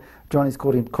immediate Johnny's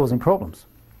causing problems.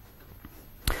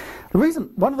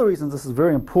 One of the reasons this is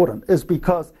very important is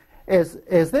because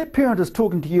as that parent is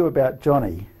talking to you about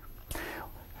Johnny,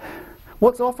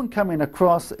 what's often coming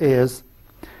across is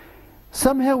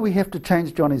somehow we have to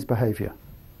change Johnny's behaviour.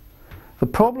 The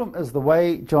problem is the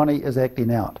way Johnny is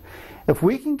acting out. If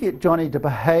we can get Johnny to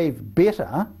behave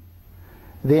better,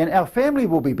 then our family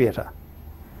will be better.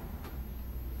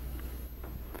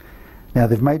 Now,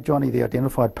 they've made Johnny the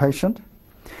identified patient,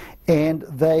 and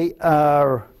they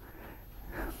are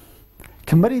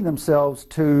committing themselves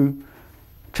to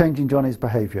changing Johnny's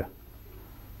behaviour,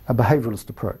 a behaviouralist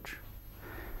approach.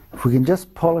 If we can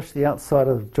just polish the outside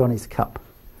of Johnny's cup,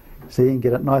 see, and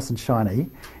get it nice and shiny,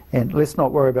 and let's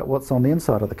not worry about what's on the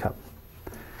inside of the cup.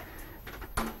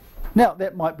 Now,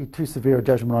 that might be too severe a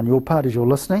judgment on your part as you're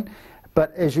listening,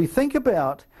 but as you think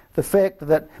about the fact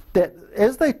that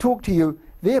as they talk to you,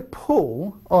 their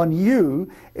pull on you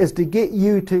is to get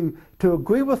you to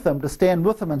agree with them, to stand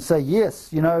with them and say,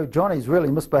 yes, Johnny's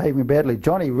really misbehaving badly.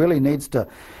 Johnny really needs to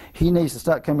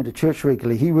start coming to church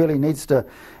regularly. He really needs to,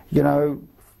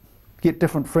 get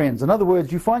different friends. In other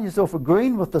words, you find yourself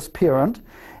agreeing with this parent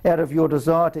out of your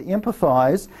desire to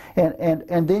empathise,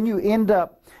 and then you end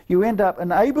up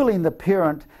enabling the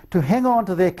parent to hang on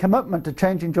to their commitment to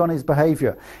changing Johnny's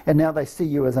behaviour, and now they see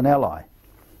you as an ally.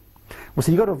 Well,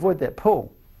 so you've got to avoid that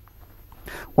pull.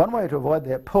 One way to avoid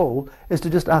that pull is to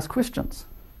just ask questions.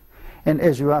 And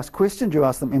as you ask questions, you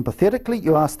ask them empathetically,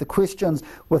 you ask the questions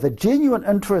with a genuine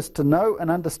interest to know and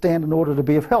understand in order to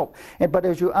be of help. But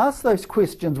as you ask those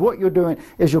questions, what you're doing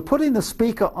is you're putting the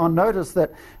speaker on notice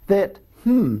that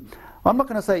I'm not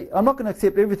going to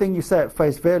accept everything you say at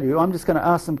face value. I'm just going to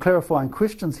ask some clarifying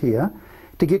questions here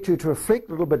to get you to reflect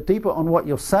a little bit deeper on what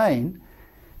you're saying,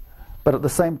 but at the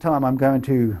same time I'm going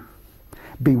to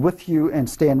be with you and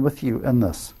stand with you in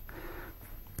this.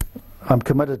 I'm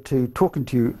committed to talking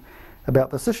to you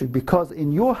about this issue, because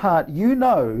in your heart you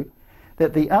know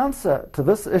that the answer to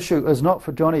this issue is not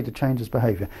for Johnny to change his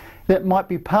behaviour. That might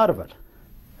be part of it.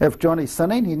 If Johnny's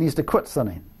sinning, he needs to quit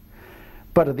sinning.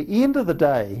 But at the end of the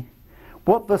day,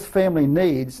 what this family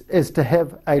needs is to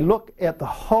have a look at the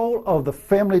whole of the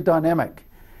family dynamic,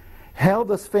 how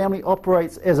this family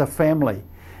operates as a family,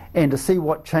 and to see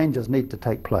what changes need to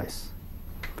take place.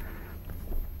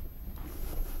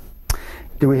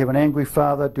 Do we have an angry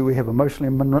father? Do we have an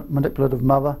emotionally manipulative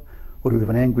mother? Or do we have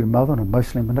an angry mother and an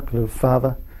emotionally manipulative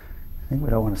father? I think we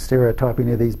don't want to stereotype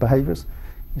any of these behaviours,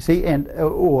 you see, and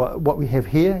or what we have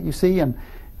here, you see, and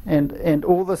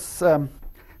all this.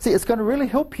 See, it's going to really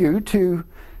help you to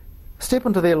step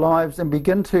into their lives and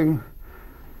begin to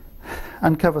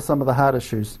uncover some of the hard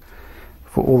issues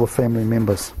for all the family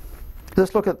members.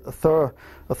 Let's look at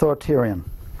authoritarian.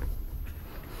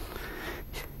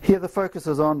 Here the focus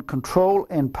is on control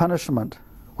and punishment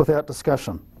without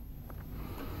discussion.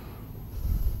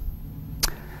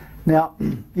 Now,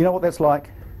 you know what that's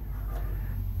like?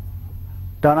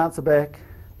 Don't answer back.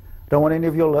 Don't want any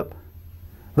of your lip.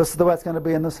 This is the way it's going to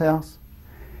be in this house.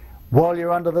 While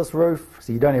you're under this roof.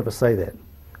 So you don't ever say that.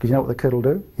 Because you know what the kid will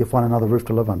do? He'll find another roof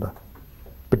to live under.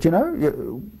 But you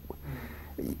know,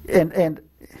 and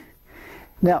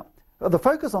now, the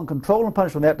focus on control and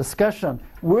punishment without discussion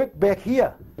worked back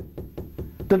here,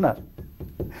 didn't it?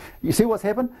 You see what's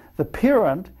happened? The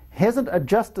parent hasn't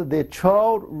adjusted their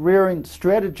child rearing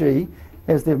strategy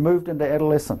as they've moved into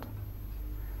adolescent.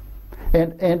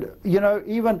 And you know,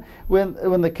 even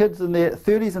when the kids in their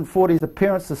 30s and 40s, the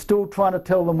parents are still trying to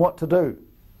tell them what to do.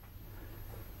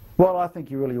 Well, I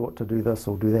think you really ought to do this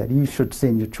or do that. You should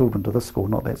send your children to this school,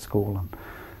 not that school. And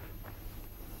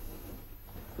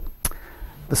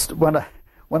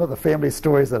one of the family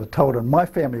stories that are told in my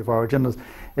family of origin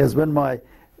is when my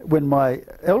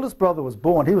eldest brother was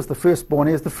born. He was the firstborn.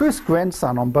 He was the first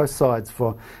grandson on both sides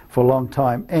for a long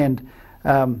time. And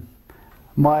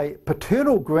my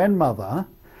paternal grandmother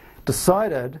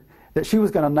decided that she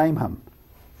was going to name him.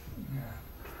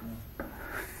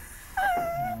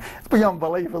 It's beyond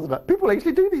belief, isn't it? People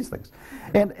actually do these things.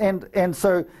 And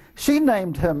so she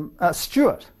named him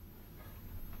Stuart.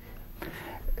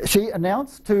 She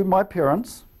announced to my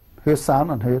parents, her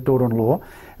son and her daughter-in-law,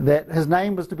 that his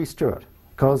name was to be Stuart,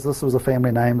 because this was a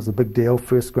family name, it was a big deal,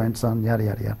 first grandson, yada,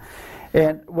 yada, yada.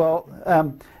 And, well,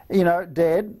 you know,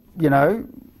 Dad, you know,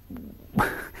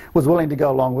 was willing to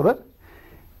go along with it.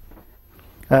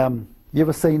 You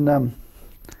ever seen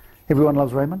Everyone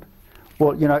Loves Raymond?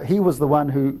 Well, you know, he was the one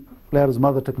who allowed his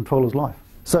mother to control his life.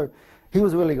 So he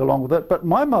was willing to go along with it, but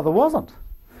my mother wasn't.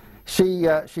 She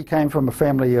came from a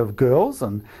family of girls,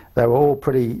 and they were all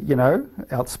pretty, you know,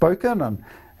 outspoken, and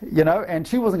you know, and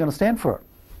she wasn't going to stand for it.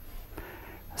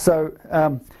 So,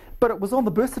 but it was on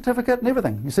the birth certificate and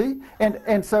everything, you see,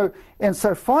 and so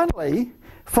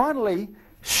finally,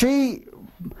 she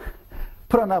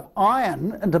put enough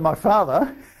iron into my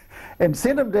father, and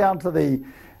sent him down to the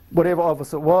whatever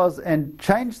office it was, and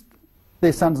changed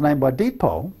their son's name by deed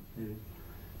poll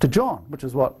to John, which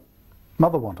is what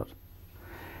mother wanted.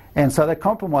 And so they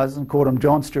compromised and called him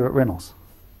John Stuart Reynolds.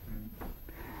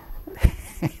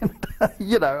 And,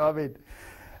 you know, I mean,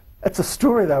 it's a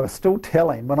story they were still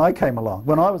telling when I came along,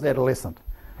 when I was adolescent.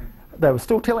 They were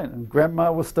still telling it, and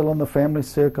Grandma was still in the family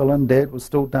circle, and Dad was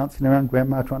still dancing around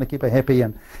Grandma trying to keep her happy,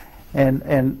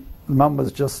 and Mum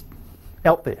was just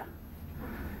out there.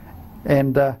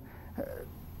 And,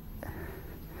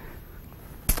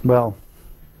 well,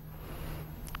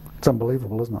 it's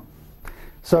unbelievable, isn't it?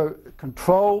 So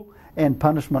control and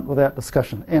punishment without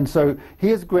discussion. And so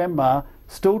here's Grandma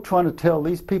still trying to tell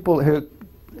these people, her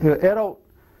adult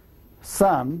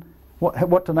son,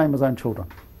 what to name his own children.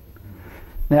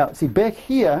 Now, see, back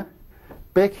here,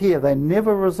 they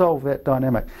never resolve that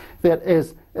dynamic. That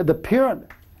as the parent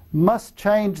must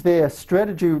change their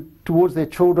strategy towards their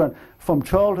children from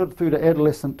childhood through to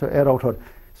adolescent to adulthood.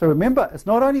 So remember, it's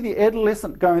not only the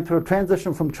adolescent going through a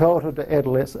transition from childhood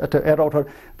to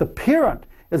adulthood, the parent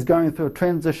is going through a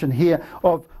transition here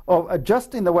of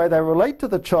adjusting the way they relate to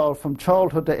the child from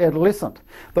childhood to adolescent.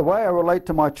 The way I relate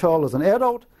to my child as an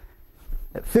adult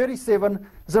at 37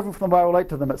 is different from the way I relate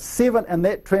to them at 7, and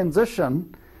that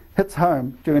transition hits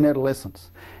home during adolescence.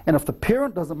 And if the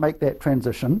parent doesn't make that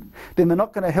transition, then they're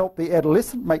not going to help the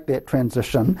adolescent make that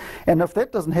transition. And if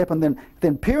that doesn't happen,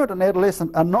 then parent and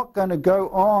adolescent are not going to go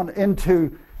on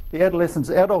into the adolescent's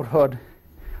adulthood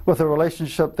with a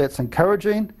relationship that's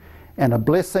encouraging and a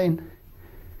blessing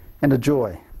and a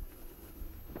joy.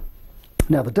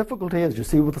 Now the difficulty is, you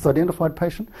see with this identified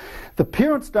patient, the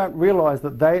parents don't realise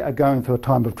that they are going through a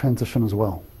time of transition as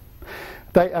well.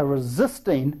 They are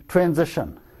resisting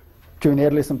transition during the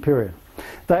adolescent period.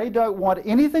 They don't want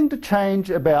anything to change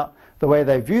about the way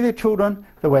they view their children,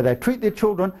 the way they treat their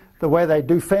children, the way they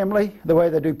do family, the way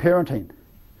they do parenting.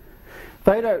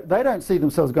 They don't see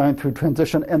themselves going through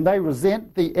transition, and they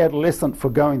resent the adolescent for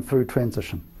going through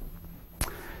transition.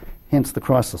 Hence the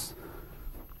crisis.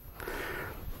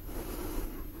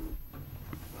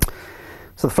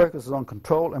 So the focus is on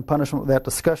control and punishment without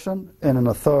discussion. In an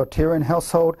authoritarian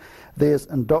household, there's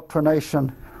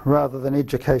indoctrination rather than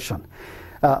education.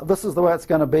 This is the way it's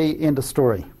going to be, end of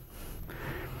story.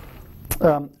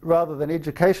 Rather than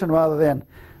education, rather than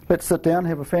let's sit down,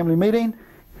 have a family meeting,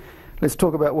 let's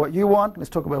talk about what you want,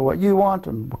 let's talk about what you want,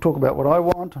 and we'll talk about what I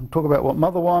want, and talk about what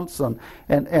mother wants, and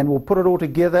we'll put it all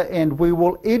together, and we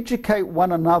will educate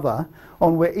one another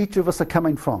on where each of us are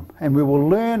coming from, and we will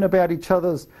learn about each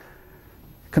other's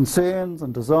concerns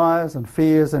and desires and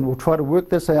fears, and we'll try to work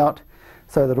this out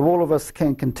so that all of us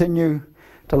can continue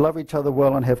to love each other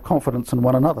well and have confidence in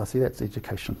one another. See, that's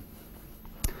education.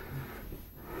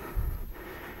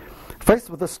 Faced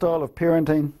with this style of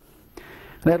parenting,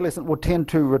 an adolescent will tend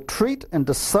to retreat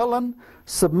into sullen,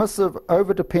 submissive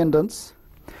overdependence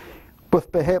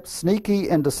with perhaps sneaky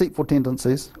and deceitful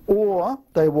tendencies, or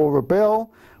they will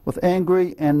rebel with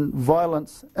angry and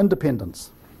violent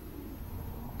independence.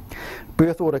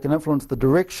 Birth order can influence the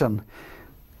direction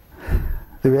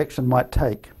the reaction might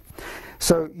take.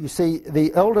 So you see,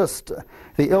 the eldest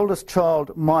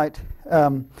child might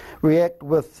react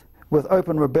with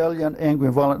open rebellion, angry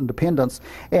and violent independence,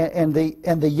 and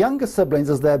the younger siblings,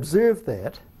 as they observe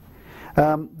that,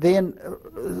 then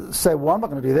say, well, I'm not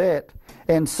going to do that.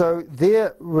 And so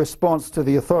their response to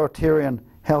the authoritarian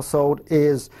household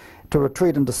is to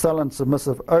retreat into sullen,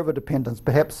 submissive overdependence.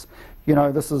 Perhaps,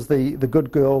 this is the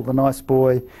good girl, the nice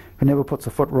boy, who never puts a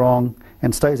foot wrong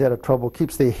and stays out of trouble,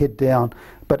 keeps their head down.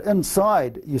 But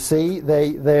inside, you see,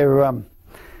 they're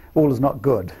all is not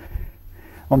good.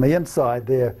 On the inside,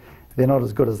 they're not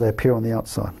as good as they appear on the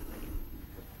outside.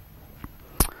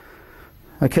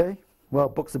 Okay? Well,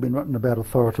 books have been written about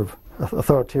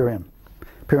authoritarian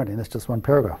parenting. That's just one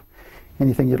paragraph.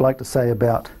 Anything you'd like to say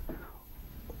about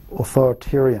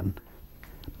authoritarian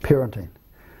parenting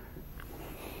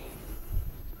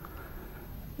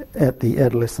at the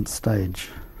adolescent stage?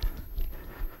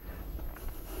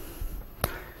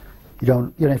 You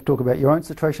don't have to talk about your own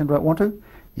situation if you don't want to.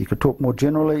 You could talk more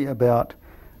generally about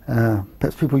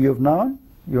perhaps people you've known,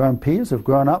 your own peers who've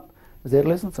grown up as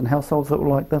adolescents in households that were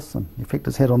like this, and the effect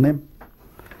it's had on them.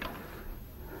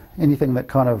 Anything that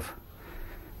kind of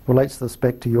relates this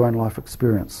back to your own life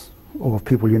experience or of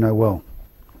people you know well.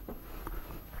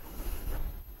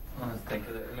 I think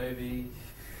of that movie,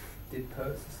 Dead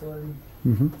Poets Society.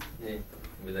 Mm-hmm. Yeah,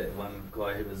 with that one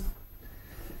guy who was,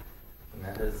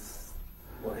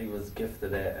 what he was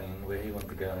gifted at and where he wanted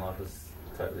to go in life was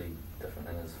totally different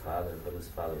than his father, but his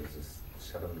father was just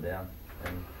shut him down.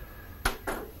 And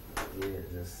yeah,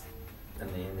 just in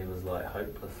the end he was like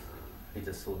hopeless. He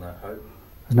just saw no hope.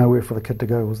 There's nowhere for the kid to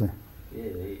go, was there? Yeah,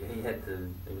 he had to,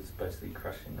 it was basically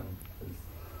crushing him. He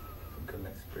couldn't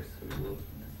express who he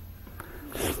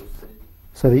was.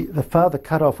 So the father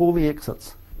cut off all the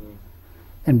exits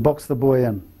and boxed the boy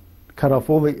in. Cut off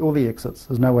all the exits.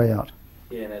 There's no way out.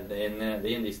 Yeah, and at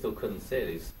the end he still couldn't see it.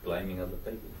 He's blaming other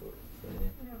people for it. So,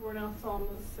 yeah. Everyone else on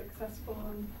was successful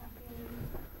and happy.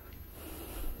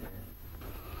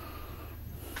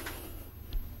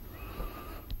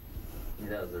 Yeah,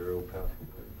 that was a real powerful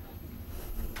movie.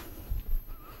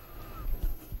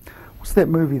 What's that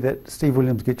movie that Steve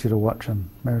Williams gets you to watch in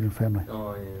Married and Family?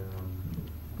 Oh, yeah.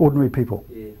 Ordinary People.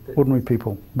 Yeah, Ordinary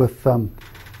People with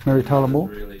Mary Tyler Moore.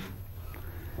 Really.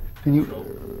 Can you?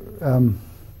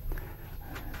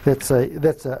 That's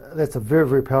a very,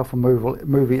 very powerful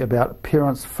movie about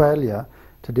parents' failure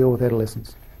to deal with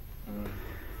adolescents.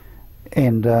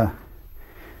 And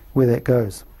where that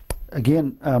goes.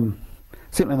 Again,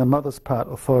 certainly the mother's part,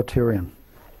 authoritarian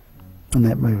in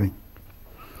that movie.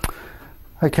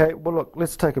 Okay, well look,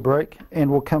 let's take a break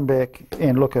and we'll come back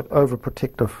and look at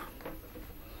overprotective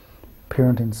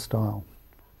parenting style.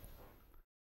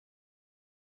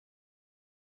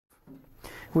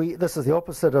 This is the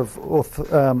opposite of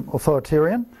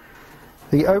authoritarian,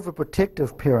 the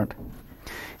overprotective parent.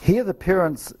 Here the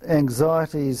parent's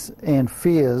anxieties and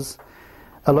fears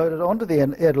are loaded onto the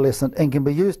adolescent and can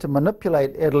be used to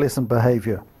manipulate adolescent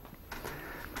behaviour.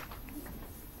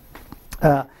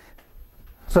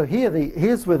 So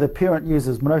here's where the parent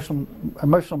uses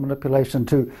emotional manipulation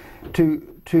to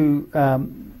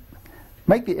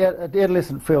make the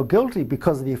adolescent feel guilty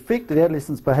because of the effect that the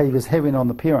adolescent's behaviour is having on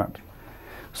the parent.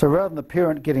 So rather than the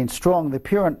parent getting strong, the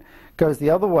parent goes the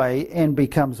other way and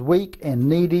becomes weak and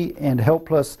needy and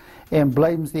helpless and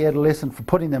blames the adolescent for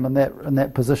putting them in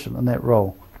that position, in that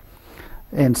role.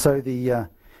 And so the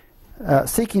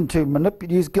seeking to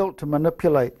use guilt to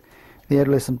manipulate the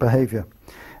adolescent behaviour.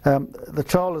 The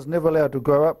child is never allowed to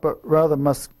grow up, but rather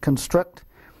must construct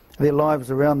their lives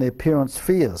around their parents'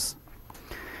 fears.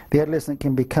 The adolescent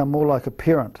can become more like a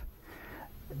parent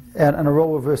in a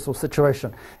role reversal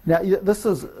situation. Now, this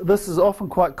is often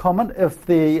quite common if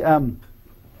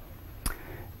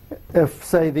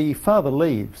say the father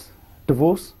leaves,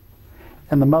 divorce,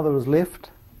 and the mother is left,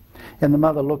 and the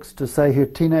mother looks to, say, her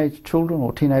teenage children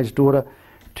or teenage daughter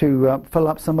to fill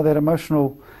up some of that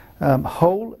emotional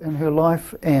hole in her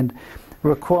life, and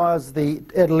requires the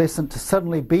adolescent to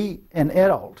suddenly be an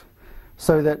adult,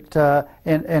 so that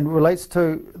and relates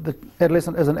to the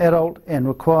adolescent as an adult and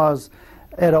requires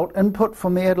adult input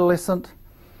from the adolescent.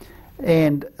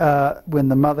 And when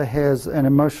the mother has an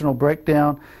emotional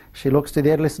breakdown, she looks to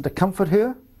the adolescent to comfort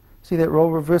her. See that role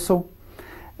reversal?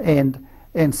 And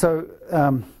so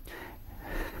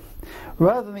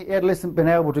rather than the adolescent being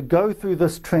able to go through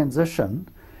this transition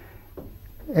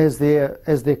as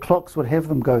their clocks would have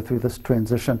them go through this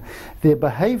transition, their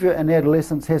behaviour in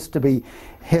adolescence has to be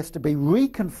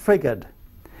reconfigured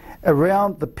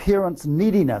around the parent's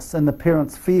neediness and the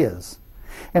parent's fears.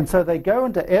 And so they go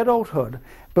into adulthood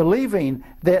believing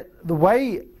that the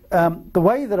way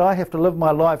that I have to live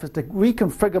my life is to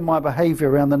reconfigure my behaviour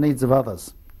around the needs of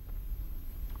others.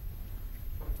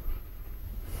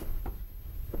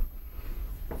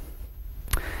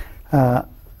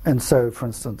 And so, for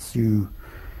instance, you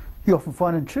often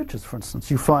find in churches, for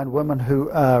instance, you find women who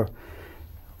are,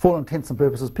 for all intents and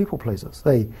purposes, people pleasers.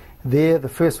 They're the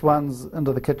first ones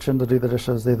into the kitchen to do the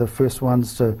dishes. They're the first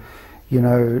ones to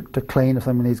clean if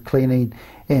someone needs cleaning.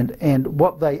 And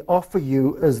what they offer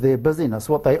you is their busyness.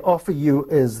 What they offer you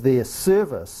is their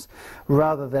service,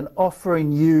 rather than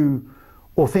offering you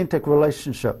authentic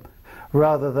relationship,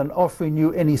 rather than offering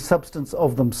you any substance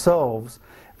of themselves.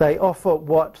 They offer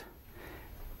what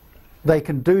they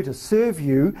can do to serve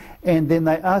you, and then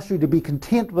they ask you to be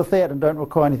content with that and don't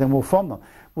require anything more from them.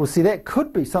 Well, see, that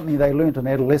could be something they learnt in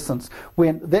adolescence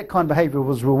when that kind of behaviour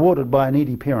was rewarded by a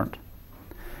needy parent.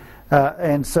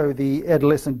 And so the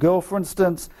adolescent girl, for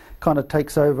instance, kind of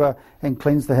takes over and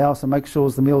cleans the house and makes sure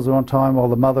the meals are on time while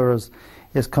the mother is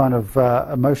kind of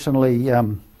emotionally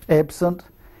absent.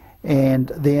 And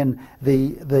then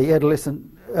the adolescent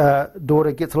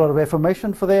daughter gets a lot of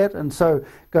affirmation for that, and so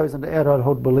goes into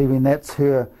adulthood believing that's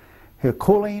her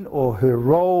calling or her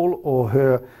role or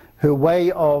her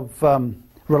way of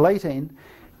relating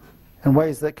in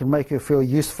ways that can make her feel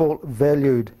useful,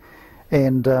 valued,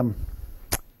 and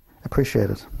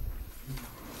appreciated.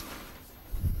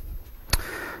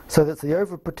 So that's the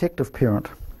overprotective parent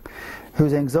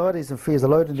whose anxieties and fears are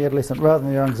loaded in the adolescent, rather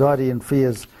than their anxiety and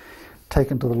fears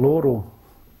taken to the Lord or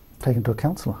taken to a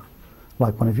counsellor,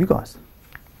 like one of you guys.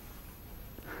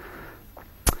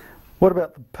 What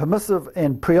about the permissive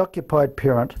and preoccupied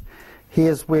parent?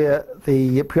 Here's where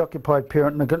the preoccupied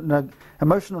parent,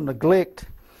 emotional neglect,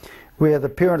 where the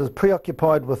parent is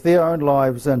preoccupied with their own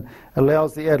lives and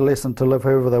allows the adolescent to live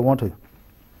however they want to.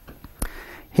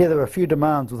 Here there are a few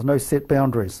demands with no set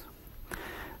boundaries.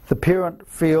 The parent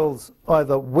feels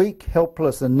either weak,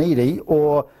 helpless and needy,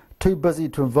 or too busy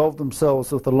to involve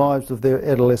themselves with the lives of their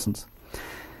adolescent.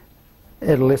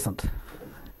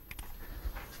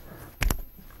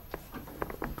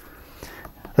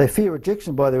 They fear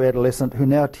rejection by their adolescent, who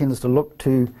now tends to look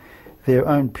to their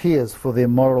own peers for their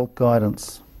moral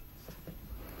guidance.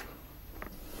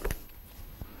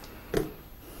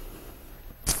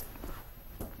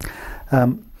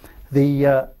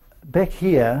 Back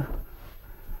here,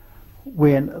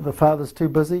 when the father's too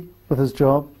busy with his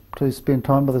job to spend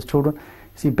time with his children,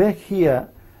 see, back here,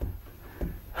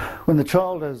 when the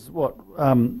child is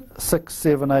 6,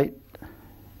 7, 8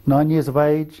 9 years of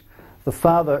age. The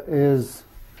father is,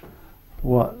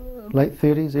 late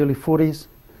 30s, early 40s.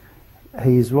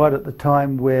 He's right at the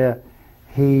time where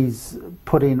he's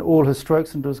putting all his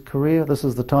strokes into his career. This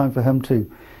is the time for him to,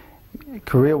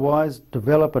 career-wise,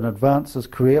 develop and advance his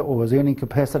career or his earning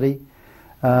capacity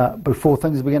before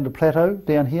things begin to plateau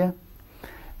down here.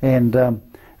 And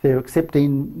they're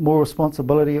accepting more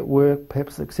responsibility at work,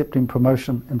 perhaps accepting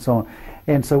promotion and so on.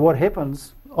 And so what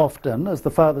happens often is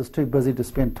the father's too busy to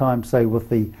spend time, say, with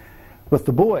the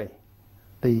boy,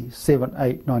 the 7,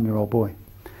 8, 9-year-old boy.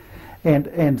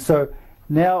 And so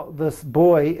now this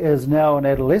boy is now in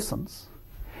adolescence,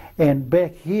 and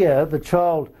back here the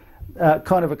child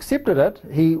kind of accepted it.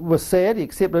 He was sad, he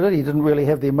accepted it, he didn't really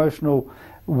have the emotional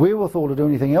wherewithal to do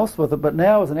anything else with it, but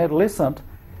now as an adolescent,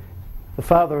 the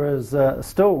father is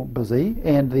still busy,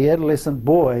 and the adolescent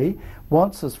boy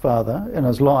wants his father in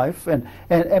his life,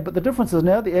 but the difference is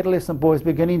now the adolescent boy is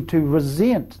beginning to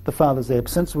resent the father's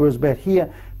absence, whereas back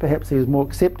here perhaps he was more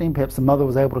accepting, perhaps the mother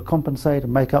was able to compensate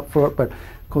and make up for it, but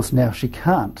of course now she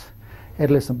can't.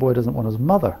 Adolescent boy doesn't want his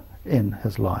mother in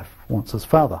his life, wants his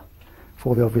father,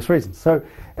 for the obvious reasons. So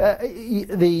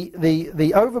the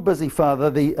overbusy father,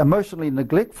 the emotionally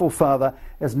neglectful father,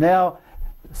 is now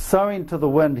sowing to the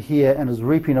wind here and is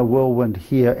reaping a whirlwind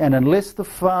here, and unless the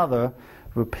father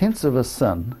repents of his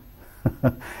sin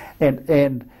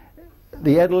and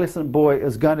the adolescent boy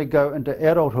is going to go into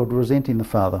adulthood resenting the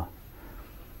father,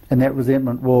 and that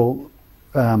resentment will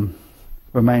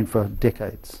remain for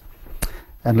decades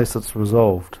unless it's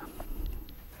resolved.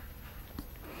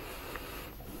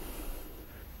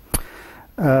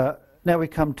 Now we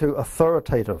come to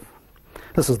authoritative.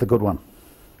 This is the good one.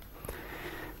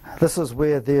 This is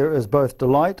where there is both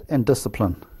delight and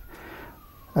discipline.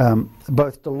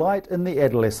 Both delight in the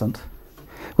adolescent,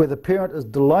 where the parent is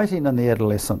delighting in the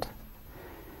adolescent,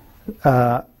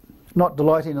 not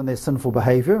delighting in their sinful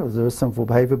behaviour, as there is sinful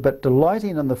behaviour, but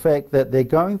delighting in the fact that they're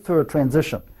going through a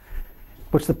transition,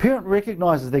 which the parent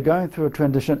recognises they're going through a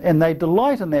transition, and they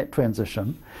delight in that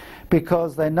transition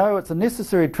because they know it's a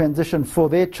necessary transition for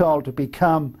their child to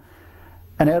become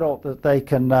an adult that they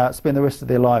can spend the rest of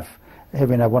their life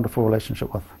having a wonderful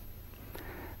relationship with.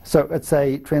 So it's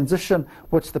a transition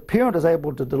which the parent is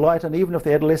able to delight in, even if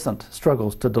the adolescent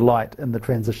struggles to delight in the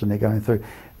transition they're going through.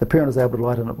 The parent is able to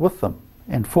delight in it with them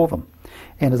and for them,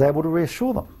 and is able to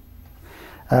reassure them.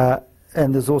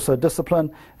 And there's also discipline.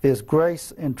 There's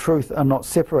grace and truth are not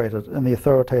separated in the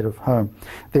authoritative home.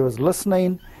 There is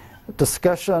listening,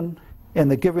 discussion,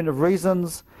 and the giving of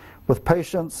reasons with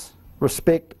patience,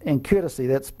 respect, and courtesy.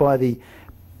 That's by the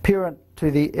parent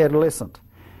to the adolescent.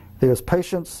 There is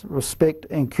patience, respect,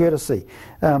 and courtesy.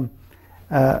 In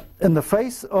the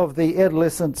face of the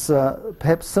adolescent's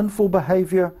perhaps sinful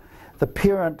behaviour, the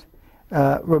parent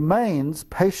remains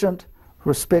patient,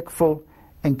 respectful,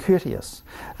 and courteous.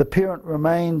 The parent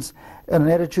remains in an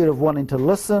attitude of wanting to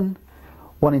listen,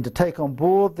 wanting to take on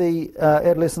board the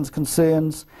adolescent's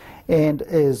concerns, and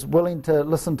is willing to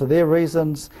listen to their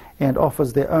reasons and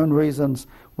offers their own reasons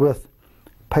with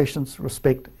patience,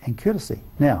 respect, and courtesy.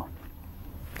 Now,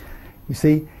 you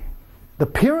see, the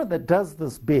parent that does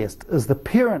this best is the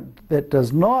parent that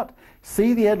does not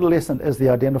see the adolescent as the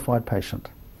identified patient.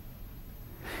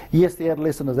 Yes, the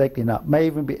adolescent is acting up, may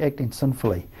even be acting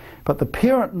sinfully, but the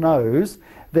parent knows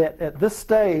that at this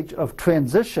stage of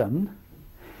transition,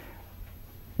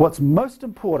 what's most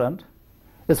important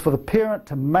is for the parent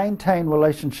to maintain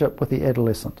relationship with the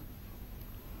adolescent.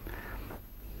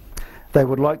 They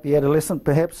would like the adolescent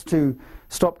perhaps to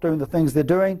stop doing the things they're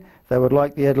doing. They would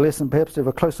like the adolescent perhaps to have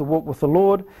a closer walk with the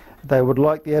Lord. They would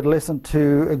like the adolescent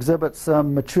to exhibit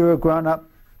some mature, grown-up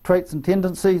traits and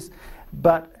tendencies.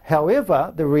 But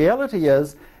however, the reality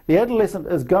is the adolescent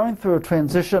is going through a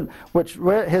transition which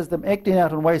has them acting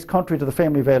out in ways contrary to the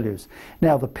family values.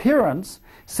 Now, the parents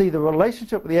see the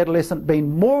relationship with the adolescent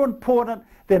being more important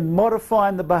than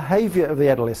modifying the behaviour of the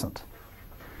adolescent.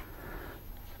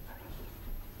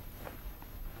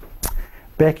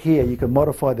 Back here, you can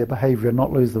modify their behaviour and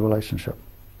not lose the relationship.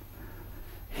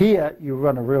 Here, you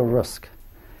run a real risk.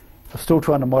 If you're still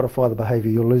trying to modify the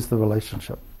behaviour, you'll lose the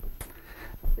relationship.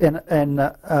 In an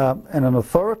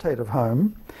authoritative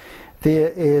home, there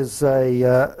is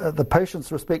the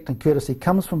patience, respect, and courtesy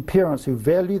comes from parents who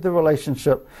value the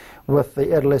relationship with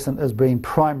the adolescent as being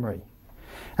primary.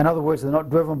 In other words, they're not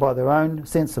driven by their own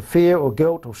sense of fear or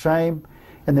guilt or shame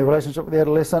in their relationship with the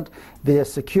adolescent. They're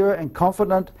secure and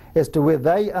confident as to where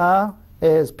they are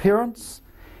as parents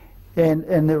and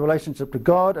in their relationship to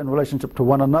God and relationship to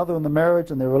one another in the marriage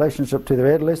and their relationship to their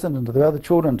adolescent and to their other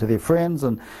children, to their friends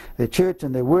and their church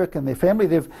and their work and their family.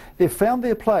 They've found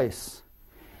their place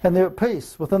and they're at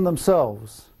peace within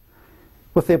themselves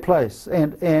with their place.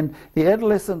 And the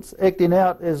adolescents acting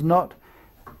out is not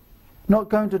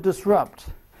going to disrupt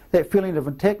that feeling of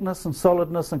intactness and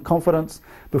solidness and confidence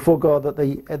before God that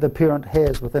the parent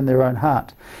has within their own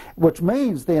heart. Which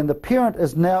means then the parent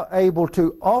is now able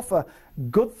to offer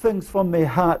good things from their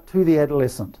heart to the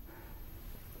adolescent.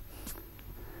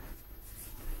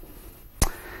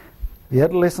 The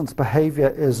adolescent's behaviour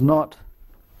is not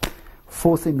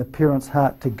forcing the parent's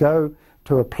heart to go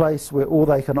to a place where all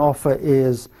they can offer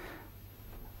is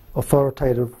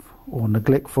authoritative or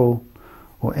neglectful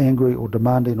or angry or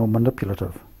demanding or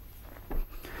manipulative.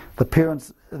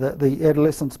 The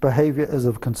adolescent's behaviour is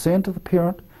of concern to the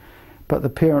parent, but the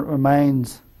parent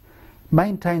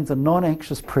maintains a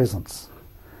non-anxious presence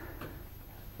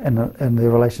in their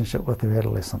relationship with their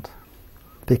adolescent.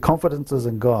 Their confidence is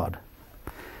in God.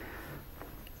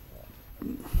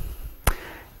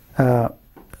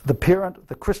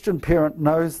 The Christian parent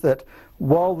knows that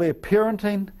while their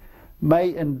parenting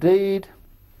may indeed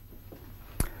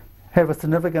have a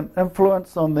significant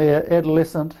influence on their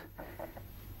adolescent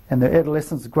and their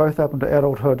adolescent's growth up into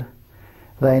adulthood,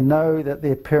 they know that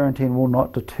their parenting will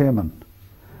not determine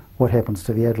what happens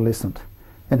to the adolescent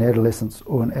in adolescence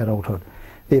or in adulthood.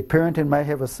 Their parenting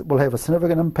will have a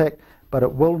significant impact, but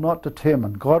it will not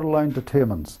determine. God alone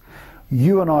determines.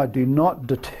 You and I do not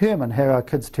determine how our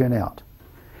kids turn out.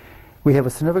 We have a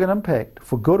significant impact,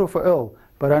 for good or for ill,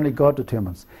 but only God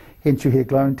determines. Hence you hear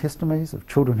glowing testimonies of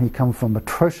children who come from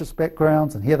atrocious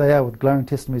backgrounds, and here they are with glowing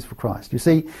testimonies for Christ. You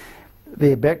see,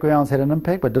 their backgrounds had an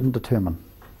impact but didn't determine.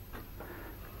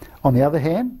 On the other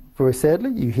hand, very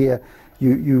sadly, you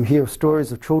hear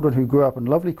stories of children who grew up in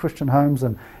lovely Christian homes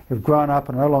and have grown up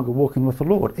and are no longer walking with the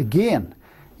Lord. Again,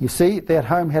 you see, that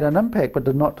home had an impact but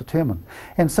did not determine.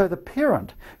 And so the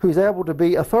parent who's able to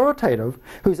be authoritative,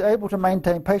 who's able to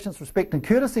maintain patience, respect and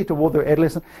courtesy toward their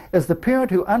adolescent, is the parent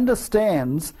who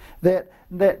understands that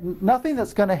nothing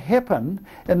that's going to happen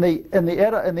in the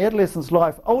adolescent's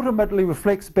life ultimately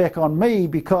reflects back on me,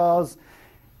 because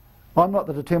I'm not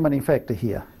the determining factor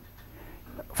here.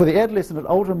 For the adolescent, it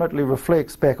ultimately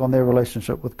reflects back on their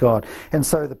relationship with God. And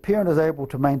so the parent is able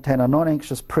to maintain a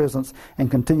non-anxious presence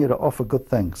and continue to offer good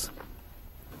things.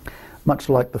 Much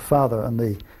like the father in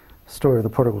the story of the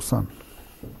prodigal son.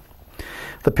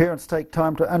 The parents take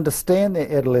time to understand their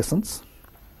adolescents.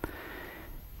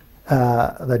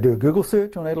 They do a Google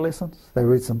search on adolescents. They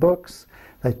read some books.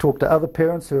 They talk to other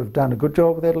parents who have done a good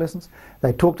job with adolescents.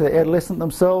 They talk to the adolescent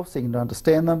themselves, seeking to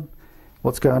understand them,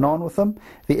 what's going on with them.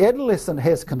 The adolescent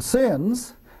has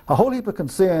concerns, a whole heap of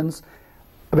concerns,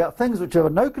 about things which are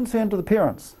of no concern to the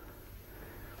parents.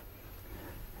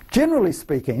 Generally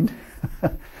speaking,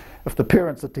 if the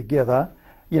parents are together,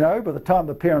 by the time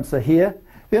the parents are here,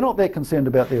 they're not that concerned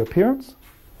about their appearance.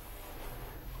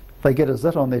 They get a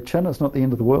zit on their chin, it's not the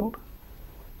end of the world.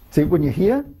 See, when you're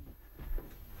here,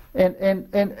 but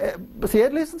the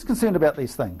adolescent's concerned about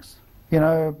these things,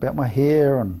 about my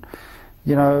hair and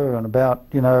about,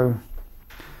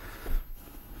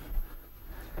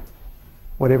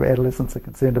 whatever adolescents are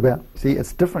concerned about. See,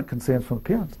 it's different concerns from the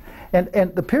parents.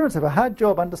 And the parents have a hard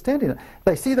job understanding it.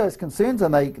 They see those concerns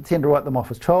and they tend to write them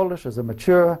off as childish, as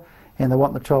immature, and they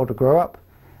want the child to grow up.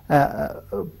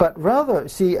 But rather,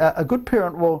 see, a good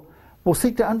parent will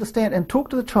seek to understand and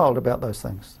talk to the child about those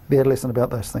things, the adolescent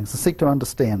about those things, and seek to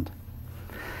understand.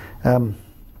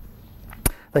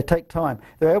 They take time.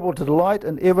 They're able to delight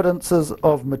in evidences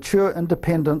of mature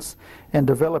independence and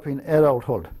developing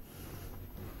adulthood.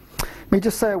 Let me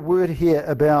just say a word here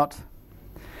about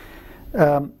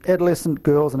adolescent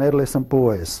girls and adolescent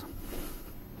boys.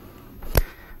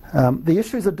 The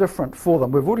issues are different for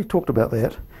them. We've already talked about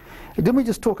that. Let me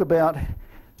just talk about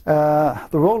the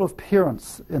role of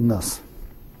parents in this.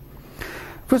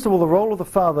 First of all, the role of the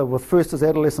father with first his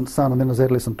adolescent son and then his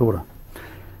adolescent daughter.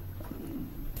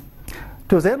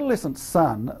 To his adolescent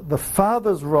son, the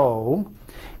father's role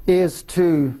is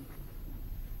to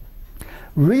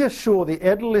reassure the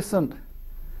adolescent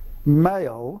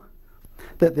male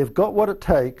that they've got what it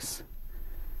takes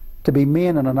to be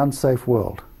men in an unsafe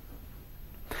world.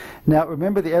 Now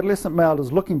remember, the adolescent male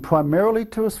is looking primarily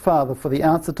to his father for the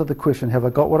answer to the question, have I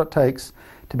got what it takes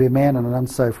to be a man in an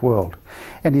unsafe world?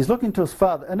 And he's looking to his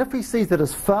father, and if he sees that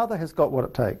his father has got what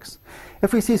it takes,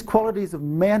 if he sees qualities of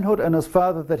manhood in his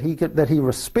father that he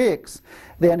respects,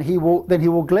 then he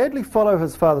will gladly follow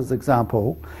his father's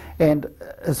example and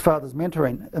his father's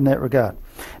mentoring in that regard.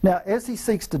 Now, as he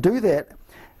seeks to do that,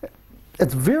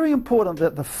 it's very important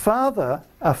that the father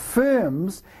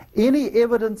affirms any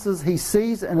evidences he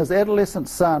sees in his adolescent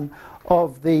son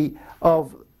of the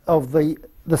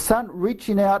the son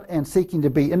reaching out and seeking to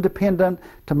be independent,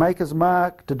 to make his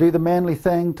mark, to do the manly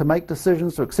thing, to make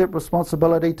decisions, to accept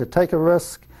responsibility, to take a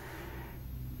risk.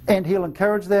 And he'll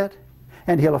encourage that,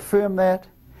 and he'll affirm that,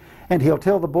 and he'll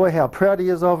tell the boy how proud he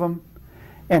is of him,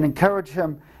 and encourage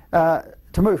him to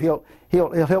move. He'll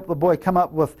help the boy come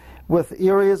up with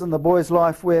areas in the boy's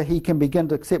life where he can begin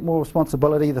to accept more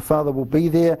responsibility. The father will be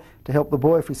there to help the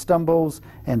boy if he stumbles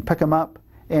and pick him up.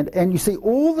 And you see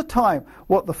all the time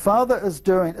what the father is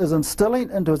doing is instilling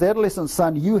into his adolescent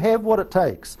son, you have what it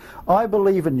takes. I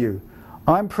believe in you.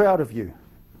 I'm proud of you.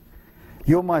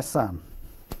 You're my son.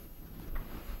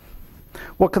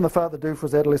 What can the father do for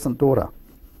his adolescent daughter?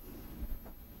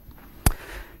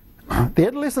 The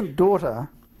adolescent daughter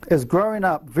is growing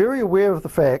up very aware of the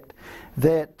fact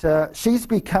that she's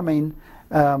becoming,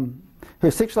 her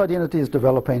sexual identity is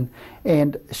developing,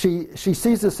 and she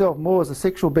sees herself more as a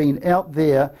sexual being out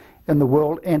there in the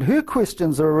world, and her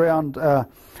questions are around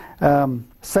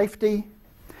safety,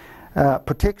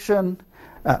 protection,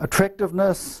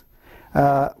 attractiveness.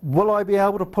 Will I be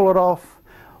able to pull it off?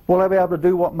 Will I be able to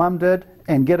do what mum did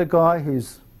and get a guy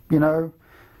who's a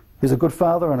good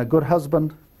father and a good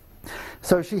husband?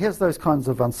 So she has those kinds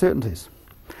of uncertainties.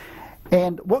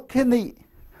 And what can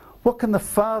the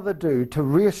father do to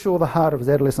reassure the heart of his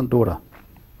adolescent daughter?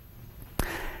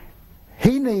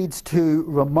 He needs to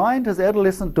remind his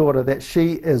adolescent daughter that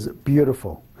she is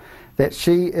beautiful, that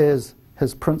she is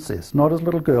his princess, not his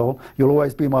little girl. You'll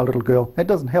always be my little girl. That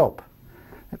doesn't help.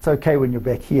 It's okay when you're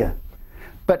back here.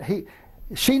 But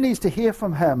she needs to hear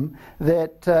from him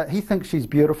that he thinks she's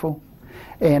beautiful,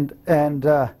 and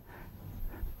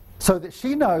so that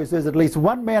she knows there's at least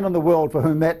one man in the world for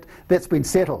whom that's been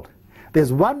settled.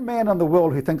 There's one man in the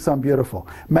world who thinks I'm beautiful.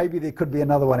 Maybe there could be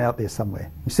another one out there somewhere.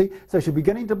 You see? So she's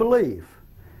beginning to believe.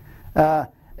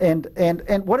 And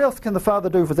what else can the father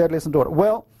do for his adolescent daughter?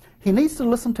 Well, he needs to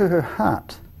listen to her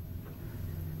heart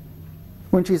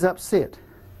when she's upset,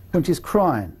 when she's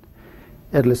crying.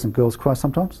 Adolescent girls cry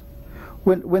sometimes.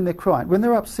 When they're crying, when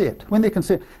they're upset, when they're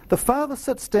concerned. The father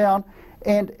sits down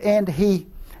and he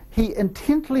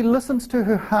intently listens to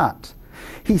her heart.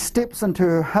 He steps into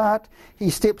her heart, he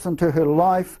steps into her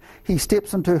life, he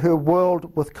steps into her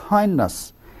world with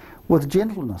kindness, with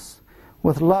gentleness,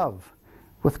 with love,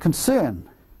 with concern,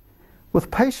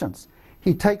 with patience.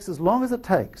 He takes as long as it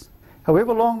takes.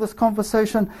 However long this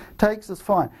conversation takes is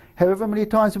fine. However many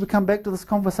times we come back to this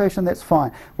conversation, that's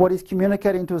fine. What he's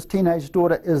communicating to his teenage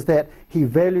daughter is that he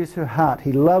values her heart.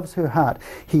 He loves her heart.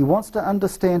 He wants to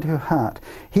understand her heart.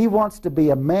 He wants to be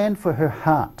a man for her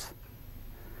heart.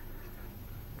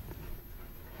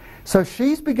 So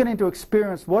she's beginning to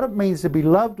experience what it means to be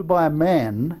loved by a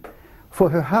man for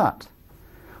her heart,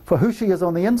 for who she is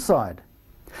on the inside.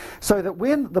 So that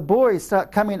when the boys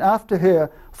start coming after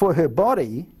her for her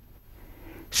body,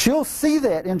 she'll see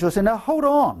that and she'll say, now hold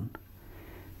on.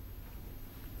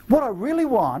 What I really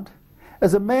want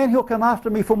is a man who'll come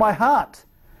after me for my heart,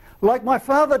 like my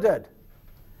father did.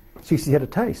 She's had a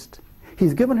taste.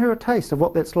 He's given her a taste of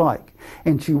what that's like.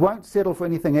 And she won't settle for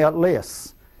anything out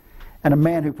less and a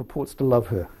man who purports to love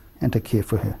her and to care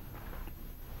for her.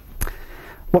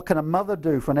 What can a mother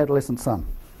do for an adolescent son?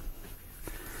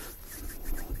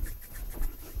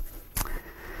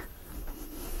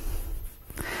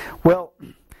 Well,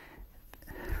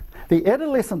 the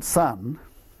adolescent son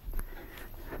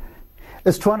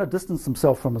is trying to distance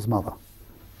himself from his mother.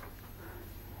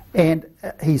 And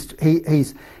he's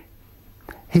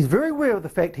very aware of the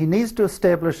fact he needs to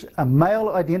establish a male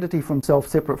identity for himself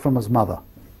separate from his mother.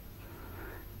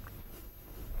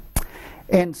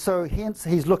 And so hence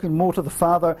he's looking more to the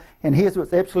father, and here's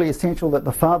what's absolutely essential, that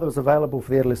the father is available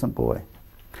for the adolescent boy.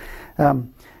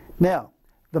 Now,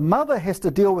 the mother has to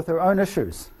deal with her own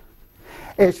issues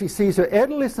as she sees her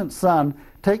adolescent son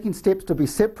taking steps to be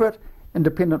separate,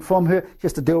 independent from her. She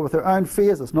has to deal with her own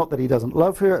fears. It's not that he doesn't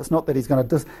love her. It's not that he's going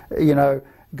to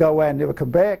go away and never come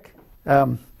back.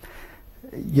 A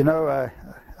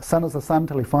son is a son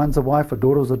till he finds a wife. A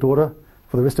daughter is a daughter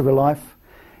for the rest of her life.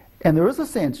 And there is a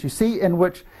sense, you see, in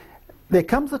which there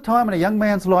comes a time in a young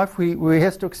man's life where he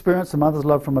has to experience a mother's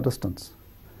love from a distance.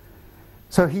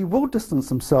 So he will distance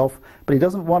himself, but he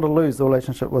doesn't want to lose the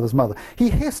relationship with his mother. He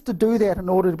has to do that in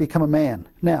order to become a man.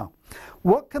 Now,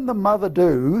 what can the mother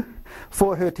do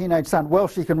for her teenage son? Well,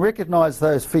 she can recognize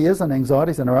those fears and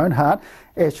anxieties in her own heart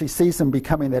as she sees him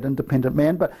becoming that independent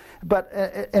man.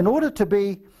 But in order to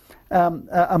be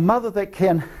a mother that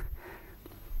can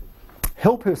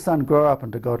help her son grow up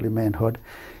into godly manhood,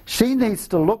 she needs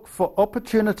to look for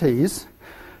opportunities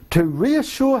to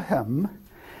reassure him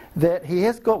that he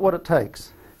has got what it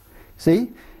takes.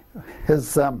 See,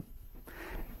 his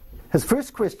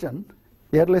first question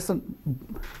The adolescent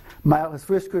male, his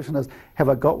first question is, have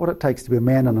I got what it takes to be a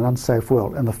man in an unsafe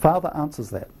world? And the father answers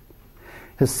that.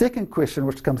 His second question,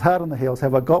 which comes hard on the heels,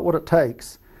 have I got what it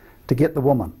takes to get the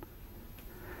woman?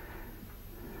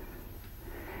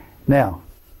 Now,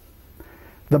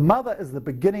 the mother is the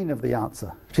beginning of the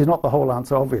answer. She's not the whole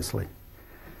answer, obviously.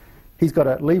 He's got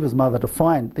to leave his mother to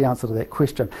find the answer to that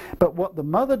question. But what the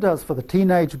mother does for the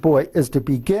teenage boy is to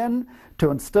begin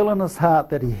to instill in his heart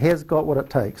that he has got what it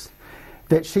takes.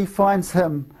 That she finds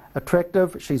him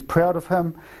attractive, she's proud of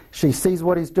him, she sees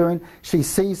what he's doing, she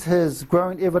sees his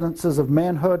growing evidences of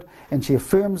manhood, and she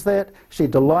affirms that. She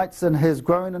delights in his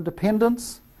growing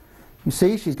independence. You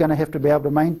see, she's going to have to be able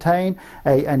to maintain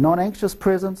a non-anxious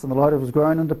presence in the light of his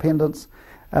growing independence.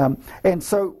 And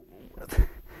so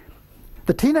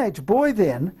the teenage boy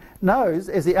then knows,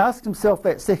 as he asks himself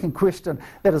that second question,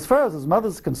 that as far as his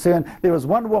mother's concerned, there is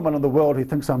one woman in the world who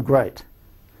thinks I'm great.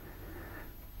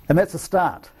 And that's a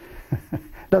start.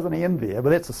 Doesn't end there,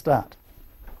 but that's a start.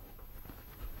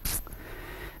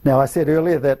 Now, I said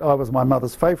earlier that I was my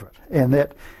mother's favourite, and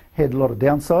that had a lot of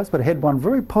downsides, but it had one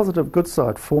very positive good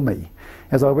side for me.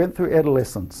 As I went through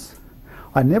adolescence,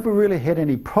 I never really had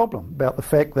any problem about the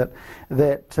fact that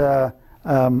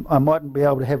I mightn't be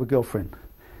able to have a girlfriend,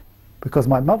 because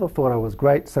my mother thought I was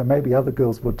great, so maybe other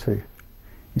girls would too.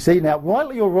 You see, now,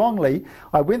 rightly or wrongly,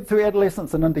 I went through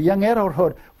adolescence and into young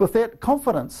adulthood with that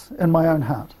confidence in my own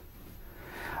heart.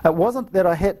 It wasn't that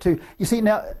I had to... You see,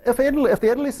 now, if the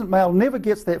adolescent male never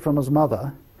gets that from his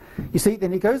mother, you see,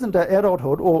 then he goes into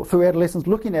adulthood or through adolescence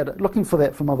looking for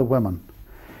that from other women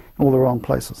in all the wrong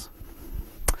places.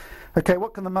 Okay,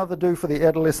 what can the mother do for the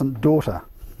adolescent daughter?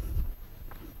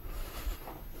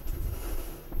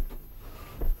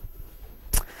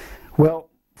 Well,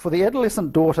 for the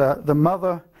adolescent daughter, the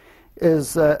mother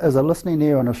is a listening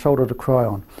ear and a shoulder to cry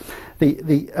on.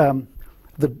 The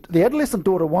adolescent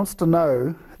daughter wants to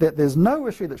know that there's no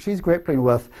issue that she's grappling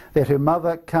with that her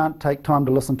mother can't take time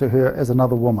to listen to her as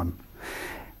another woman.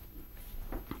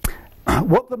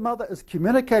 What the mother is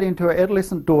communicating to her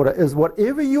adolescent daughter is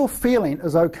whatever you're feeling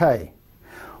is okay.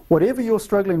 Whatever you're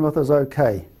struggling with is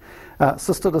okay.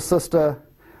 Sister to sister,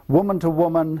 woman to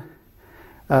woman,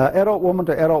 adult woman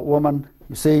to adult woman.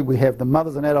 You see, we have the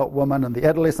mother's an adult woman, and the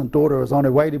adolescent daughter is on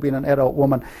her way to being an adult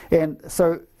woman. And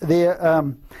so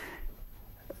the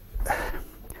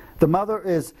mother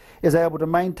is able to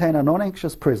maintain a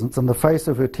non-anxious presence in the face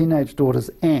of her teenage daughter's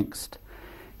angst.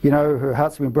 You know, her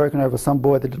heart's been broken over some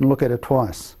boy that didn't look at her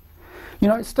twice. You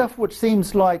know, stuff which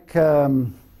seems like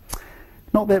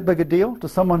not that big a deal to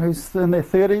someone who's in their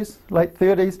 30s, late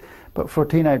 30s, but for a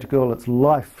teenage girl it's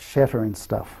life-shattering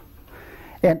stuff.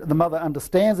 And the mother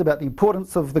understands about the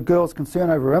importance of the girl's concern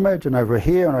over her image and over her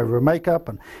hair and over her makeup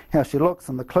and how she looks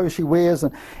and the clothes she wears.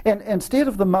 And instead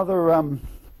of the mother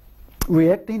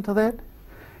reacting to that,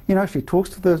 you know, she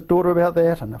talks to the daughter about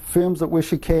that and affirms it where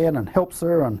she can and helps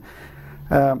her. And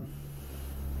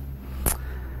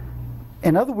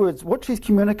in other words, what she's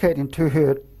communicating to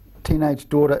her teenage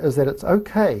daughter is that it's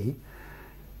okay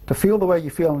to feel the way you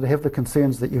feel and to have the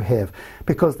concerns that you have,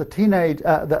 because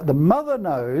the mother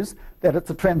knows that it's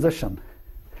a transition.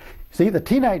 See, the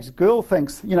teenage girl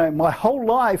thinks, you know, my whole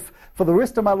life, for the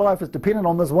rest of my life, is dependent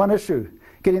on this one issue,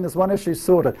 getting this one issue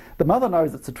sorted. The mother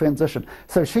knows it's a transition,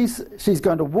 so she's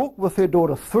going to walk with her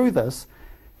daughter through this,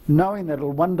 knowing that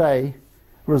it'll one day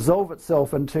resolve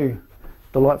itself into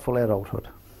delightful adulthood.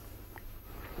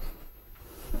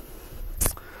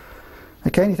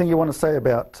 Okay, anything you want to say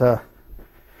about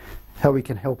how we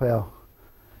can help our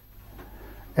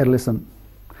adolescent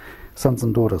sons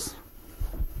and daughters?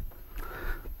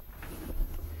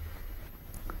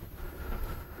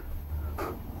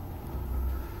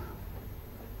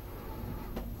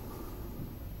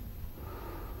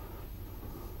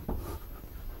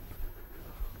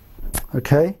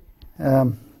 Okay,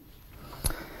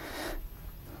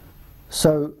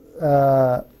 so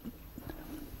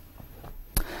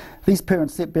these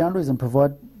parents set boundaries and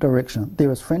provide direction.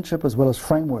 There is friendship as well as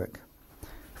framework.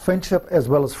 Friendship as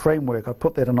well as framework. I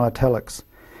put that in italics.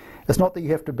 It's not that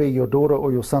you have to be your daughter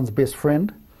or your son's best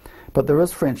friend, but there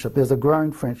is friendship. There's a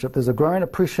growing friendship. There's a growing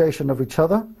appreciation of each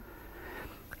other,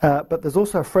 but there's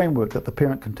also a framework that the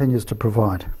parent continues to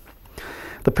provide.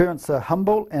 The parents are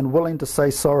humble and willing to say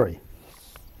sorry.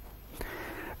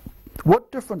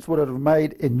 What difference would it have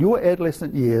made in your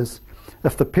adolescent years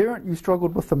if the parent you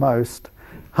struggled with the most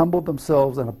humbled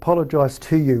themselves and apologised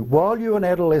to you while you were an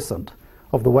adolescent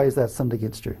of the ways they'd sinned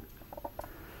against you?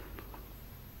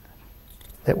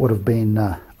 That would have been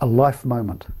a life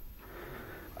moment.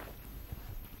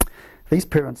 These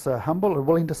parents are humble and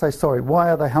willing to say sorry.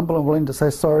 Why are they humble and willing to say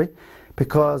sorry?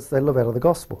 because they live out of the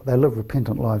gospel. They live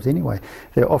repentant lives anyway.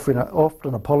 They're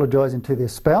often apologising to their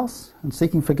spouse and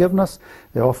seeking forgiveness.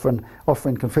 They're often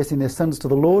confessing their sins to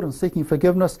the Lord and seeking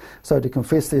forgiveness. So to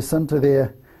confess their sin to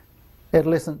their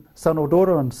adolescent son or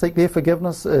daughter and seek their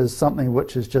forgiveness is something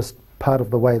which is just part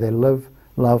of the way they live,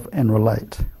 love and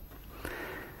relate.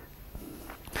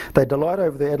 They delight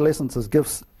over their adolescents as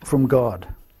gifts from God.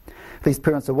 These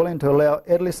parents are willing to allow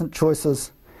adolescent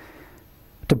choices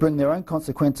to bring their own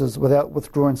consequences without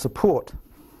withdrawing support.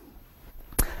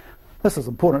 This is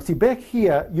important. See, back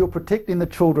here, you're protecting the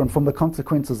children from the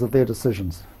consequences of their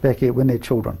decisions. Back here, when they're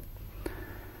children.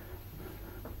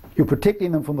 You're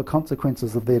protecting them from the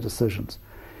consequences of their decisions.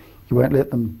 You won't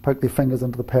let them poke their fingers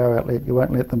into the power outlet. You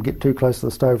won't let them get too close to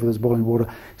the stove where there's boiling water.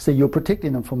 See, you're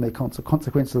protecting them from their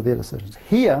consequences of their decisions.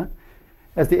 Here,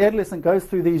 as the adolescent goes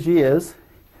through these years,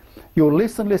 you're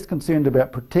less and less concerned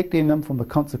about protecting them from the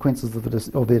consequences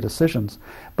of their decisions,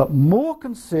 but more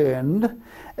concerned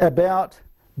about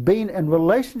being in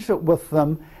relationship with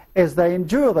them as they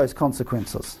endure those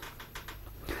consequences.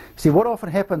 See, what often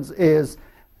happens is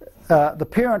the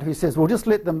parent who says, well, just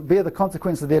let them bear the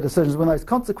consequences of their decisions. When those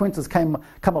consequences come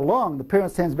along, the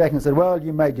parent stands back and says, well,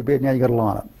 you made your bed, now you've got to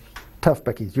lie on it. Tough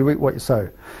bickies, you reap what you sow.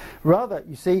 Rather,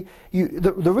 you see,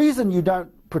 the reason you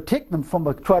don't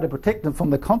try to protect them from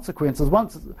the consequences,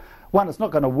 one, it's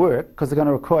not going to work because they're going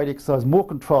to require you to exercise more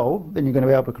control than you're going to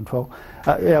be able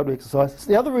to exercise.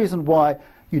 The other reason why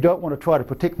you don't want to try to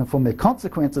protect them from their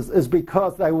consequences is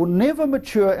because they will never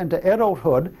mature into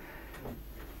adulthood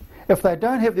if they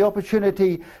don't have the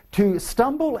opportunity to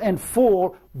stumble and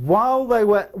fall while they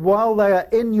are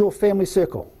in your family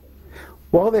circle.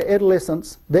 While they're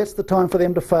adolescents, that's the time for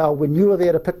them to fail when you are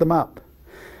there to pick them up.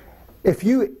 If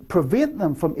you prevent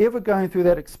them from ever going through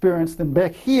that experience, then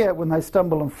back here, when they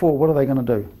stumble and fall, what are they going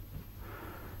to do?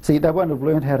 See, they won't have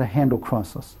learned how to handle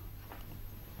crisis.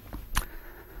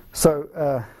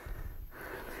 So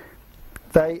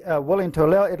they are willing to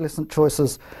allow adolescent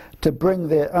choices to bring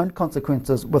their own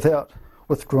consequences without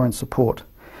withdrawing support.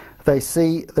 They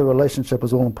see the relationship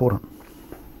as all important.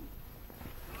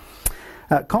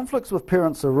 Conflicts with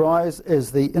parents arise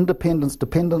as the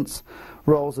independence-dependence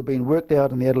roles are being worked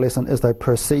out in the adolescent as they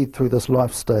proceed through this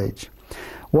life stage.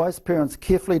 Wise parents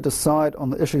carefully decide on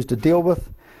the issues to deal with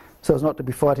so as not to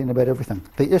be fighting about everything.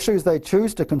 The issues they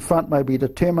choose to confront may be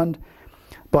determined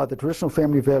by the traditional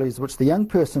family values which the young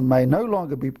person may no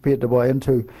longer be prepared to buy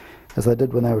into as they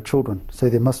did when they were children. So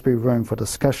there must be room for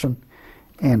discussion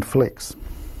and flex.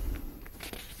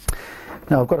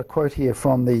 Now I've got a quote here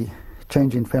from the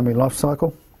Changing Family Life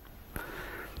Cycle.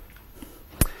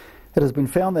 It has been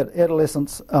found that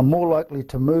adolescents are more likely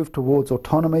to move towards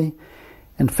autonomy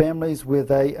in families where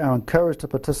they are encouraged to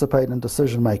participate in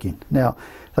decision making. Now,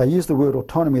 they use the word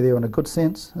autonomy there in a good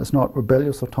sense. It's not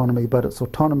rebellious autonomy, but it's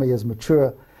autonomy as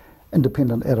mature,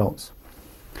 independent adults.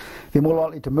 They're more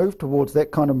likely to move towards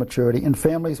that kind of maturity in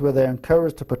families where they're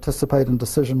encouraged to participate in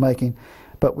decision making,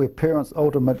 but where parents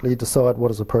ultimately decide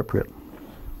what is appropriate.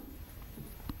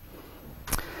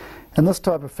 In this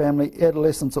type of family,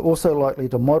 adolescents are also likely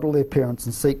to model their parents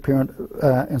and seek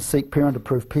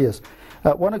parent-approved peers.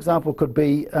 One example could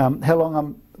be how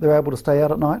long they're able to stay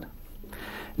out at night.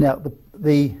 Now,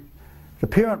 the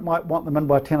parent might want them in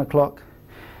by 10 o'clock,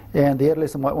 and the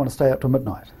adolescent might want to stay up till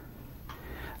midnight.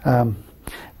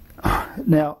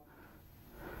 Now,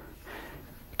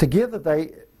 together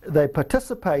they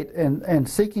participate in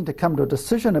seeking to come to a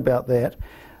decision about that,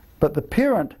 but the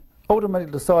parent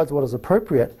ultimately decides what is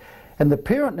appropriate. And the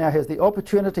parent now has the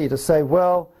opportunity to say,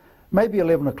 well, maybe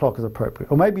 11 o'clock is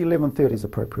appropriate, or maybe 11:30 is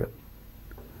appropriate.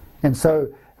 And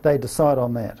so they decide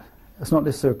on that. It's not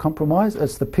necessarily a compromise,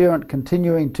 it's the parent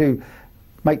continuing to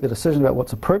make the decision about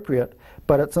what's appropriate,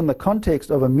 but it's in the context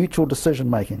of a mutual decision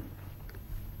making.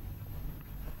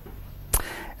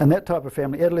 In that type of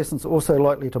family, adolescents are also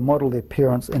likely to model their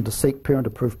parents and to seek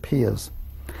parent-approved peers.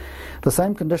 The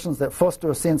same conditions that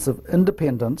foster a sense of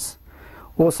independence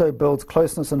also builds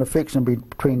closeness and affection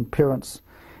between parents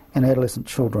and adolescent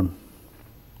children.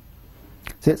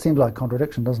 See, it seems like a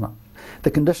contradiction, doesn't it?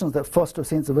 The conditions that foster a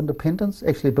sense of independence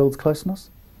actually builds closeness.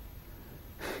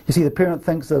 You see, the parent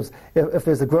thinks of if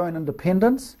there's a growing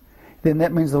independence, then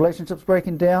that means the relationship's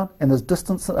breaking down and there's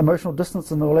distance, emotional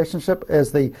distance in the relationship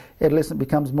as the adolescent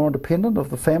becomes more independent of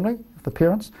the family, of the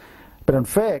parents. But in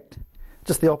fact,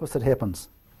 just the opposite happens.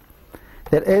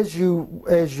 That as you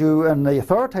in the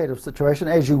authoritative situation,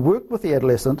 as you work with the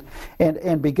adolescent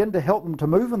and begin to help them to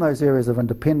move in those areas of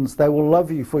independence, they will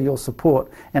love you for your support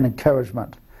and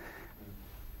encouragement.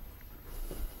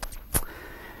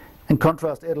 In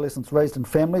contrast, adolescents raised in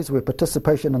families where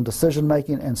participation in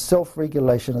decision-making and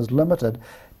self-regulation is limited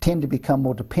tend to become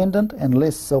more dependent and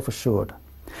less self-assured.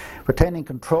 Retaining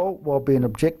control while being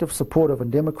objective, supportive and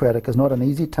democratic is not an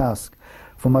easy task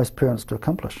for most parents to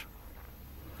accomplish.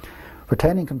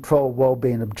 Retaining control while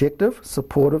being objective,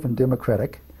 supportive and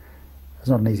democratic is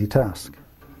not an easy task.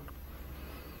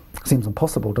 Seems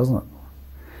impossible, doesn't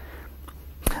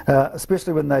it?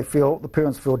 Especially when the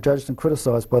parents feel judged and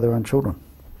criticised by their own children.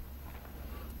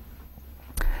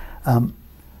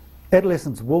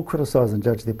 Adolescents will criticise and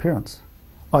judge their parents,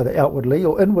 either outwardly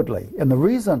or inwardly. And the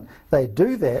reason they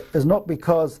do that is not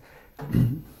because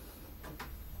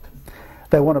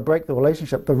they want to break the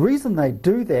relationship. The reason they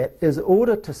do that is in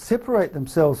order to separate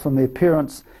themselves from their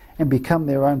parents and become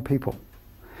their own people.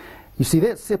 You see,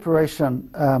 that separation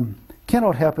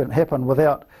cannot happen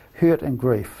without hurt and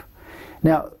grief.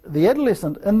 Now, the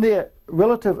adolescent, in their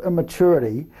relative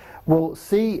immaturity, will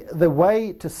see the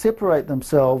way to separate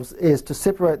themselves is to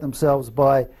separate themselves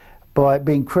by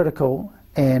being critical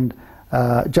and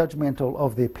judgmental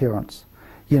of their parents.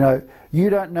 You know, you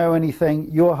don't know anything,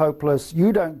 you're hopeless,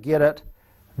 you don't get it,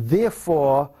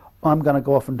 therefore I'm going to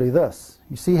go off and do this.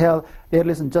 You see how the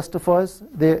adolescent justifies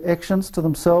their actions to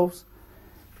themselves?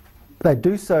 They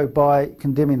do so by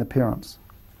condemning the parents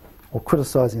or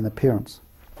criticising the parents.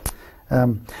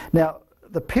 Now,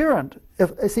 the parent,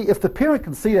 if the parent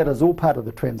can see that as all part of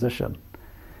the transition,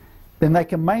 then they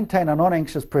can maintain a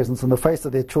non-anxious presence in the face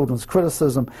of their children's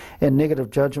criticism and negative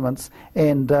judgments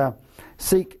and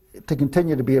seek to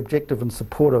continue to be objective and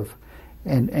supportive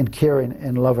and caring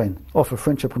and loving, offer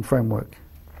friendship and framework.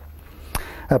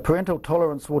 Parental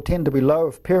tolerance will tend to be low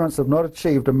if parents have not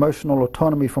achieved emotional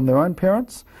autonomy from their own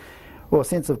parents or a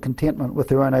sense of contentment with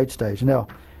their own age stage. Now,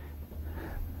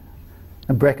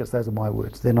 in brackets, those are my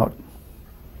words. They're not.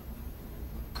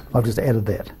 I've just added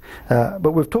that.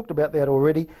 But we've talked about that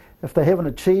already. If they haven't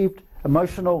achieved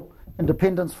emotional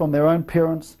independence from their own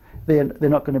parents, they're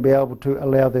not going to be able to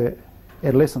allow their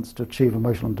adolescents to achieve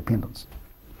emotional independence.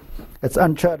 It's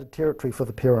uncharted territory for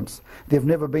the parents. They've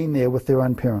never been there with their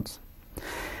own parents.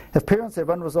 If parents have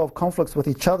unresolved conflicts with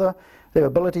each other, their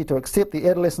ability to accept the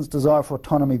adolescent's desire for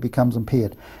autonomy becomes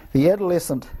impaired. The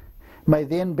adolescent may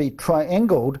then be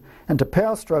triangled into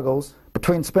power struggles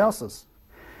between spouses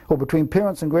or between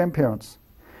parents and grandparents,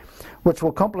 which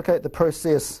will complicate the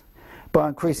process by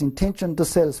increasing tension,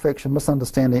 dissatisfaction,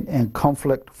 misunderstanding and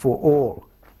conflict for all.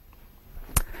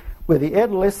 Where the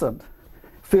adolescent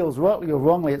feels rightly or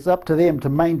wrongly it's up to them to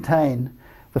maintain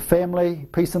the family,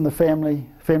 peace in the family,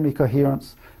 family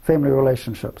coherence, family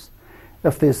relationships.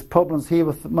 If there's problems here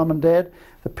with mum and dad,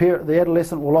 the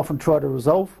adolescent will often try to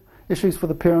resolve issues for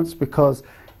the parents because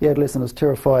the adolescent is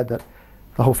terrified that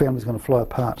the whole family is going to fly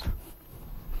apart.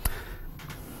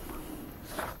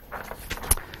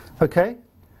 Okay.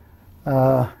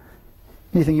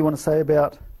 Anything you want to say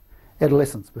about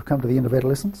adolescence? We've come to the end of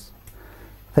adolescence.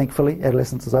 Thankfully,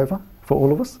 adolescence is over for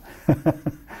all of us.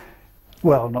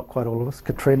 Well, not quite all of us.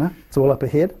 Katrina, it's all up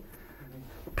ahead.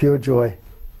 Pure joy.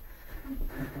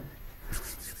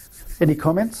 Any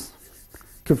comments?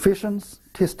 Confessions?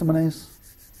 Testimonies?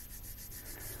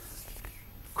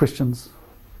 Questions?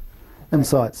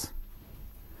 Insights?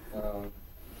 In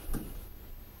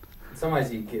some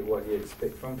ways you get what you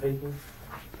expect from people.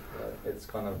 It's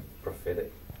kind of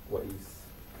prophetic what you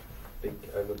speak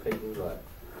over people. Like,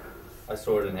 I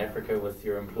saw it in Africa with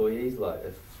your employees. Like,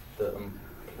 if the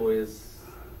employers,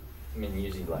 I mean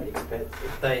usually like expats,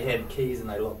 if they had keys and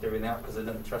they locked everything out because they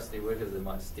didn't trust their workers, they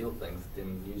might steal things,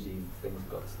 then usually things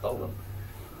got stolen.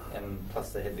 And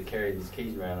plus they had to carry these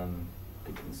keys around and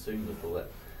be consumed with all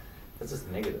that. It's just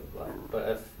negative. Like, but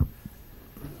if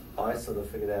I sort of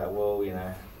figured out, well, you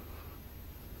know,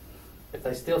 if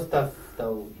they steal stuff,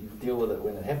 they'll deal with it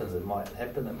when it happens. It might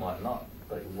happen, it might not,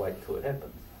 but you wait till it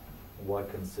happens. Why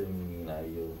consume, you know,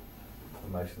 your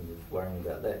emotions of worrying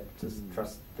about that? Just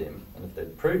trust them, and if they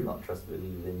prove not trustworthy,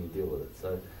 then you deal with it.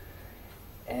 So,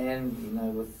 and you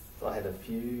know, I had a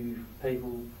few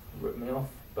people rip me off,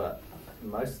 but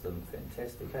most of them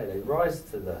fantastic. Hey, they rise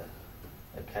to the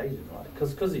occasion, right?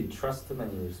 Because you trust them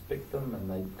and you respect them,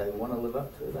 and they want to live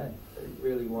up to it. They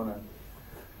really want to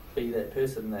be that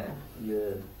person that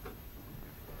you're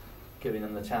giving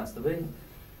them the chance to be.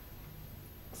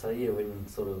 So yeah, when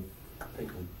sort of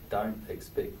people don't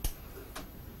expect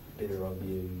better of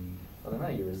you, I don't know,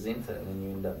 you resent it and then you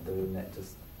end up doing that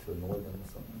just to annoy them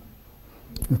or something.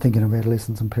 You're thinking of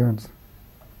adolescents and parents?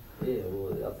 Yeah,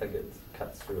 well, I think it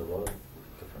cuts through a lot of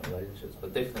different relationships,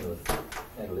 but definitely with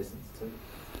adolescents too.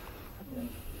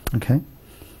 Yeah. Okay.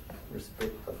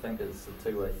 Respect, I think it's a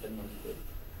two-way thing.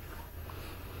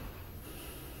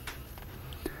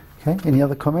 Okay, any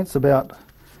other comments about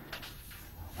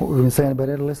what we've been saying about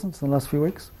adolescence in the last few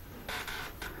weeks?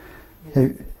 Have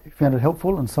you found it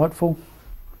helpful, insightful?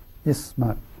 Yes,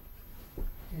 Mark.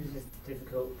 It's just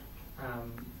difficult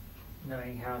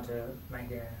knowing how to make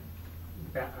a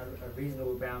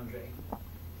reasonable boundary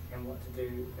and what to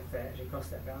do if they actually cross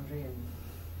that boundary. And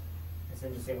it's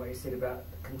interesting what you said about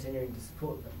continuing to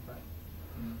support them. But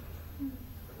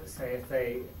say if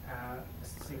they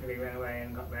secretly ran away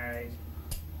and got married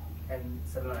and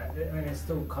something like that, I mean, there's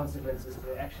still consequences to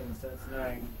their actions. So it's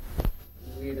knowing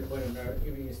where the point of no,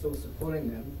 you're still supporting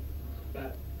them,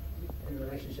 but the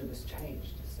relationship has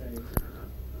changed. So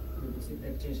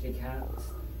they potentially can't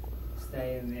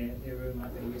stay in their room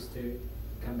like they used to.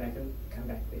 Come back there.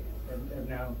 They've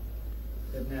now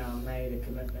made a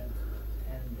commitment,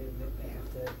 and they have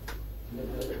to live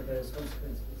with those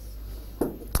consequences.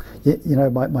 Yeah, you know,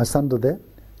 my son did that.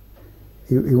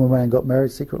 He went away and got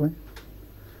married secretly.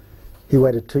 He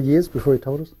waited 2 years before he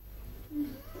told us.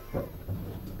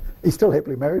 He's still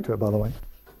happily married to her, by the way.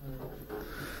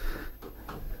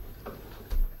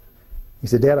 He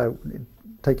said, "Dad, I'll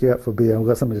take you out for a beer. I've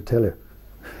got something to tell you."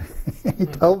 He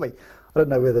told me. I don't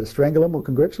know whether to strangle him or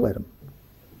congratulate him.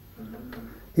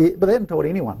 But they hadn't told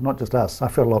anyone, not just us. I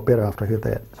felt a lot better after I heard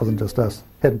that. It wasn't just us.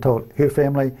 Hadn't told her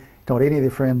family, told any of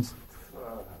their friends.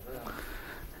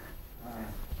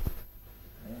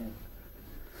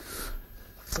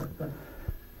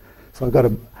 So I got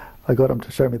him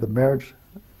to show me the marriage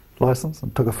license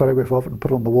and took a photograph of it and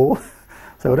put it on the wall.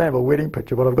 So I don't have a wedding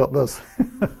picture, but I've got this.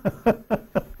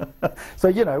 So,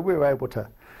 you know, we were able to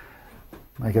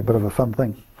make a bit of a fun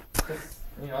thing.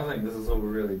 I think this is all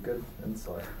really good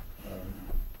insight.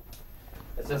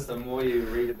 It's just the more you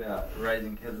read about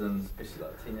raising kids, and especially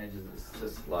like teenagers, it's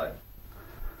just like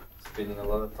spending a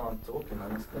lot of time talking,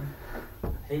 honestly.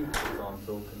 Heaps of time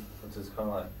talking, which is kind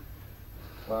of like,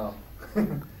 wow.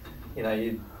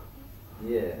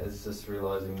 It's just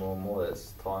realising more and more that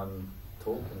it's time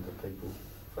talking to people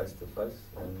face to face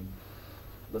and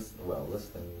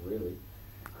listening really.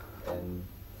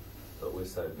 But we're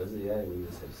so busy, we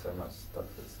just have so much stuff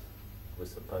that's we're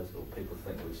supposed to, or people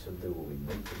think we should do what we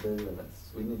need to do, and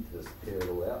we need to just clear it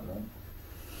all out, man.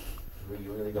 We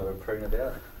really got to prune it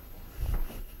out.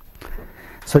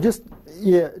 So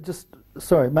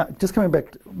sorry, Mark, just coming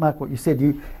back to Mark, what you said,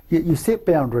 you set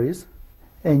boundaries,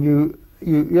 and you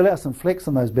allow some flex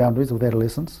on those boundaries with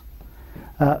adolescents,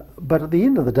 but at the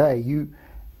end of the day, you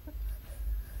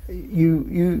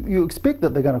expect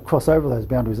that they're going to cross over those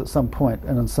boundaries at some point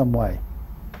and in some way.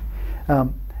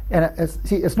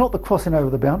 It's not the crossing over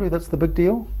the boundary that's the big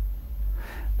deal.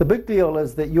 The big deal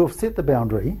is that you've set the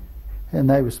boundary and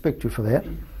they respect you for that,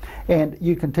 and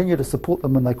you continue to support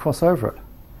them when they cross over it.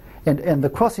 And the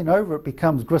crossing over it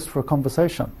becomes grist for a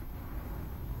conversation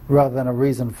rather than a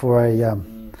reason for a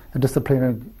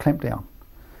disciplinary clampdown.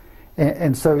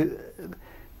 And so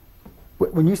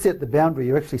when you set the boundary,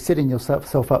 you're actually setting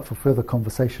yourself up for further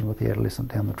conversation with the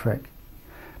adolescent down the track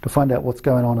to find out what's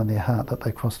going on in their heart that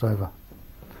they crossed over.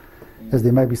 As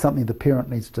there may be something the parent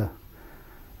needs to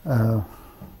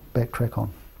backtrack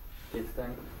on.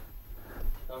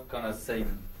 I've kind of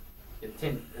seen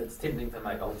it's tempting to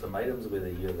make ultimatums whether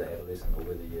you're the adolescent or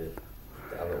whether you're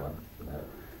the other one.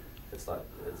 It's like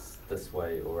it's this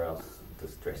way or else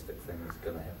this drastic thing is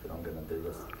going to happen. I'm going to do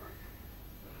this,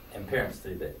 and parents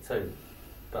do that too.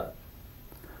 But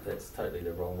that's totally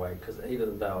the wrong way, because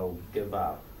either they'll give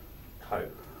up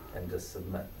hope and just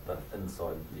submit, but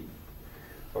inside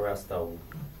or else they'll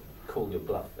call your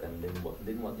bluff, and then what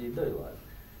do you do? Like,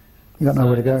 you got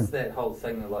nowhere to go. It's that whole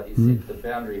thing, like you said, the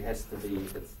boundary has to be.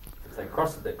 If they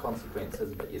cross it, there are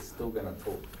consequences, but you're still going to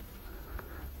talk.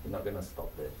 You're not going to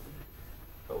stop that.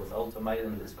 But with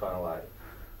ultimatums, it's kind of like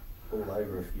all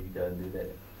over if you go and do that,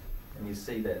 and you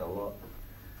see that a lot.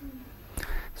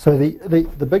 So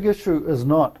the big issue is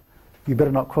not, you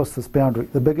better not cross this boundary.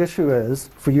 The big issue is,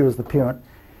 for you as the parent,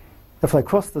 if they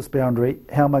cross this boundary,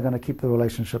 how am I going to keep the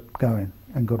relationship going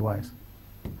in good ways?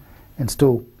 And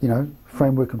still,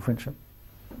 framework and friendship.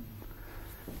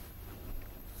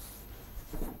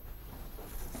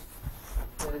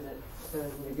 So is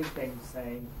it a good thing to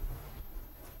say,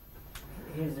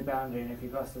 here's the boundary, and if you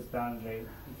cross this boundary,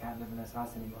 you can't live in this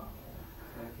house anymore?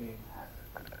 So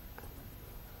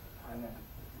I don't know.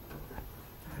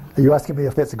 Are you asking me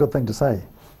if that's a good thing to say?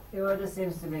 Yeah, well, it just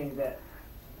seems to me that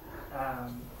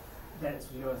that's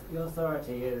your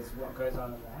authority is what goes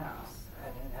on in the house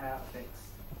and how it affects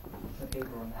the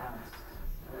people in the house.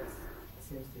 So it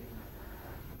seems to be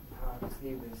how I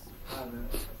perceive this part of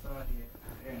the authority of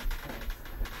the parents.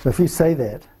 So if you say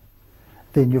that,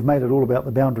 then you've made it all about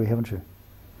the boundary, haven't you?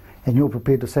 and you're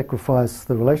prepared to sacrifice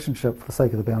the relationship for the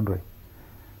sake of the boundary.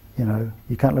 You know,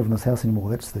 you can't live in this house anymore.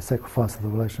 That's the sacrifice of the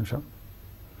relationship.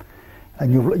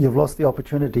 And you've lost the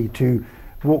opportunity to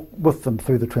walk with them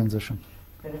through the transition.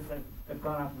 But if they've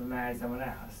gone up and married someone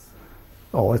else?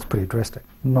 Oh, that's pretty drastic.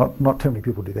 Not too many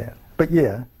people do that. But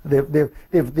yeah,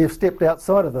 they've stepped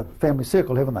outside of the family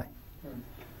circle, haven't they?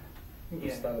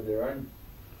 They've started their own.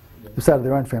 They've started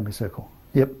their own family circle.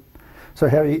 Yep. So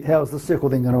how is this circle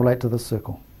then going to relate to this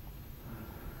circle?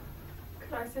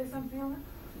 Could I say something on that?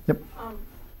 Yep.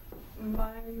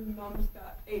 My mom's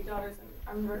got 8 daughters, and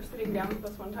I remember sitting down with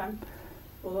us one time,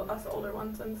 well, us older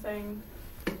ones, and saying,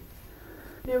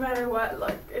 no matter what,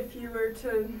 like, if you were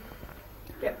to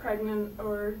get pregnant,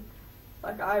 or,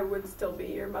 like, I would still be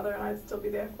your mother, and I'd still be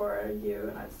there for you,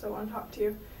 and I'd still want to talk to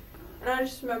you. And I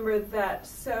just remember that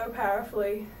so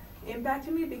powerfully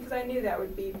impacted me, because I knew that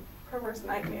would be her worst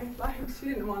nightmare. Like, she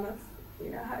didn't want us,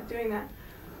 you know, doing that.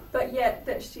 But yet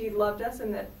that she loved us,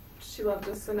 and that she loved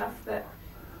us enough that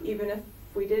even if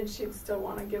we did, she'd still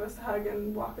want to give us a hug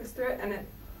and walk us through it. And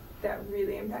that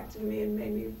really impacted me and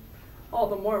made me all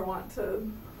the more want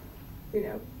to, you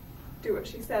know, do what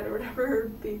she said or whatever, or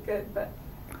be good. But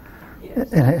yeah.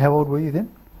 And how old were you then?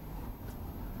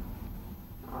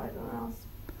 I don't know. I was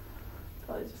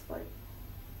probably just like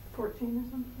 14 or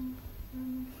something.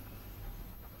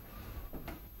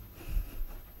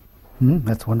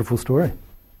 That's a wonderful story.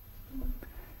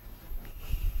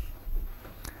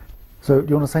 So, do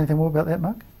you want to say anything more about that,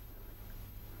 Mark?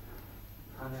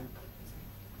 I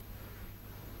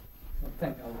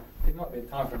think there might be a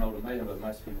time for an ultimatum, but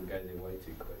most people go there way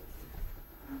too quick,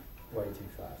 way too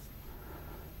fast.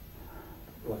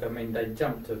 Like, I mean, they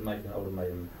jump to make an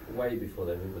ultimatum way before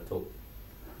they've ever talked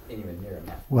anywhere near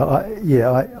enough. Well,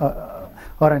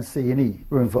 I don't see any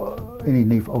room for any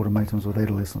need for ultimatums with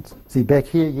adolescents. See, back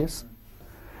here, yes,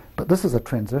 but this is a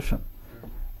transition.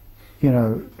 You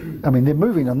know, I mean, they're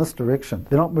moving in this direction.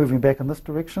 They're not moving back in this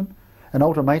direction. An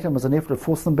ultimatum is an effort to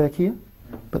force them back here,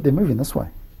 but they're moving this way.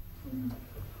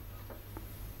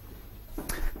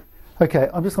 Okay,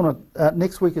 I'm just going to,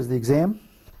 next week is the exam.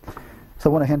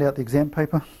 So I want to hand out the exam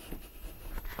paper.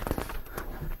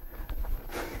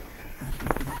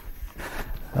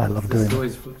 I love doing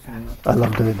this. I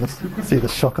love doing this. See the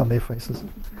shock on their faces.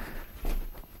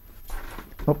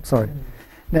 Oh, sorry.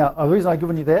 Now, the reason I've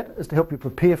given you that is to help you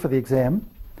prepare for the exam.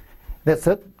 That's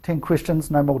it. 10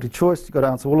 questions, no multi-choice. You've got to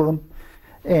answer all of them.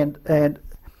 And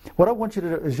what I want you to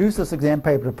do is use this exam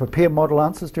paper to prepare model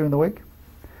answers during the week.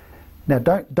 Now,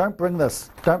 don't bring this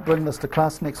to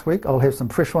class next week. I'll have some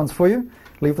fresh ones for you.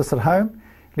 Leave this at home.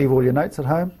 Leave all your notes at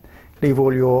home. Leave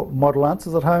all your model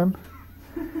answers at home.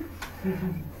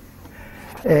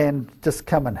 And just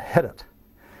come and hit it.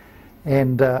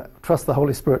 And trust the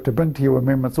Holy Spirit to bring to your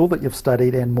remembrance all that you've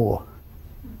studied and more.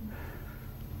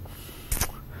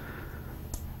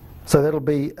 So that'll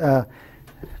be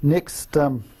next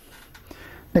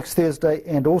Thursday,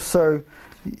 and also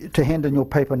to hand in your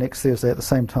paper next Thursday at the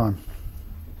same time.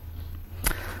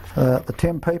 The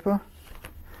term paper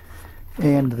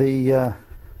and the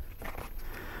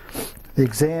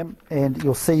exam, and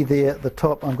you'll see there at the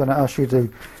top I'm going to ask you to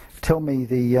tell me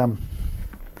the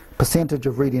percentage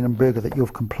of reading in Burger that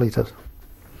you've completed.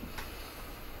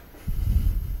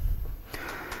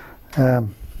 Now,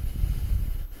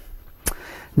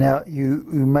 you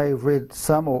may have read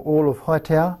some or all of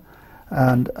Hightower,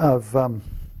 and I'm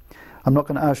not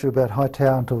going to ask you about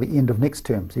Hightower until the end of next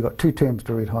term. So you've got 2 terms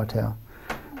to read Hightower.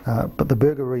 But the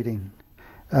Burger reading,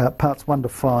 parts 1 to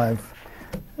 5,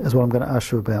 is what I'm going to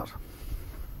ask you about.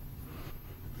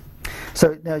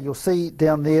 So now you'll see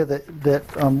down there that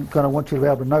I'm going to want you to be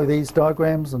able to know these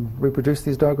diagrams and reproduce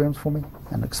these diagrams for me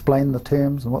and explain the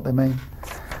terms and what they mean.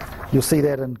 You'll see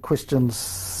that in questions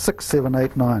 6, 7,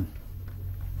 8, 9.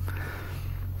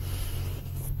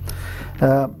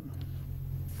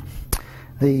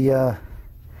 The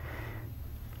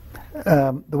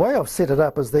way I've set it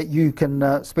up is that you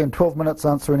can spend 12 minutes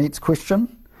answering each question,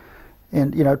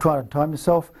 and try to time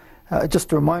yourself. Just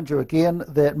to remind you again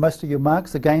that most of your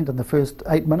marks are gained in the first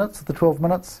 8 minutes of the 12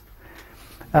 minutes.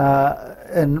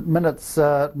 In minutes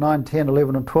 9, 10,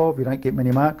 11 and 12 you don't get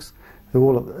many marks. They're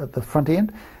all at the front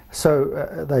end.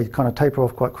 So they kind of taper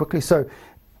off quite quickly. So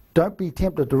don't be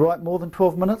tempted to write more than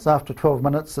 12 minutes. After 12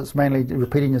 minutes it's mainly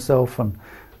repeating yourself and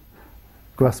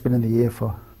grasping in the air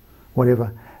for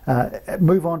whatever.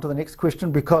 Move on to the next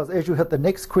question, because as you hit the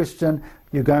next question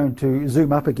you're going to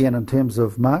zoom up again in terms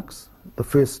of marks. The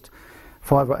first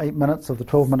 5 or 8 minutes of the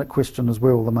 12-minute question is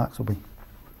where all the marks will be.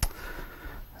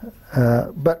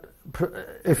 But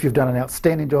if you've done an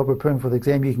outstanding job preparing for the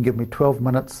exam, you can give me 12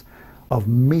 minutes of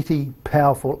meaty,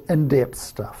 powerful, in-depth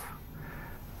stuff.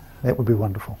 That would be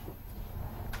wonderful.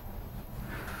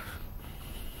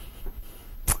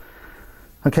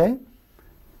 Okay.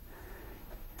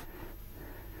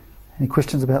 Any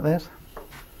questions about that?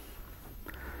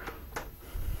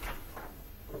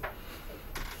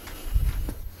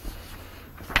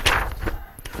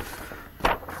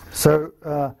 So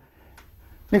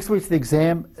next week's the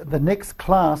exam. The next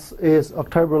class is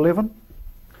October 11.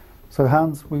 So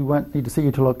Hans, we won't need to see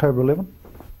you till October 11.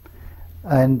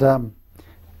 And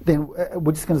then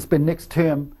we're just going to spend next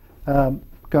term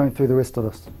going through the rest of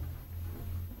this.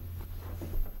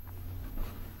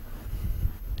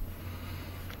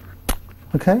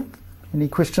 Okay, any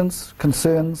questions,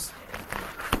 concerns?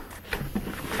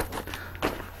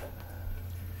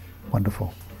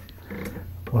 Wonderful.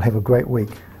 We'll have a great week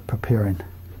preparing.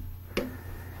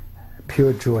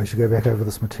 Pure joy as you go back over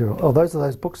this material. Oh, those are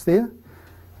those books there.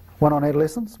 One on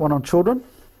adolescence, one on children.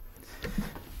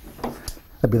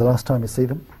 That'll be the last time you see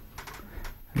them,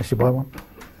 unless you buy one.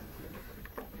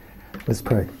 Let's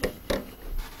pray.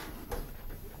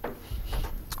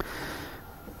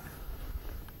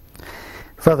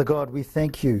 Father God, we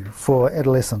thank you for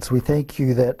adolescence. We thank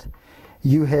you that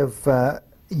you have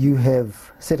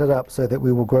set it up so that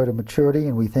we will grow to maturity,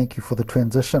 and we thank you for the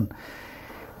transition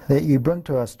that you bring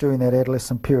to us during that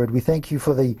adolescent period. We thank you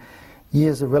for the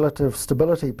years of relative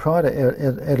stability prior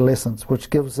to adolescence, which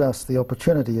gives us the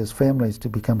opportunity as families to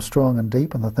become strong and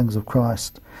deep in the things of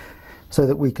Christ, so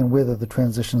that we can weather the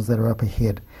transitions that are up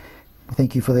ahead. We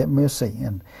thank you for that mercy.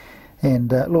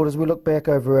 And Lord, as we look back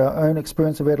over our own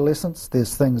experience of adolescence,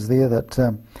 there's things there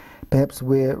that perhaps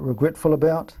we're regretful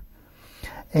about.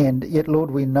 And yet,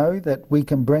 Lord, we know that we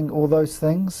can bring all those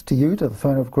things to you, to the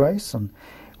throne of grace, and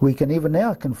we can even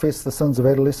now confess the sins of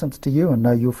adolescence to you and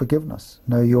know your forgiveness,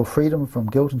 know your freedom from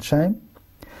guilt and shame.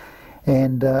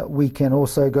 And we can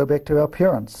also go back to our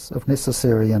parents, if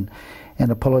necessary, and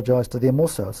apologise to them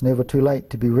also. It's never too late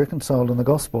to be reconciled in the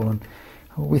gospel. And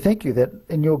we thank you that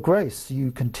in your grace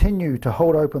you continue to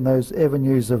hold open those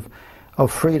avenues of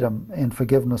freedom and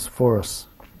forgiveness for us.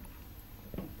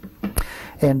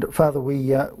 And Father,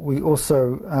 we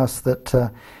also ask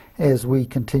that as we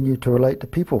continue to relate to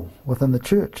people within the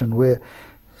church, and we're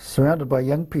surrounded by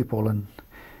young people and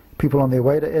people on their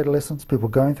way to adolescence, people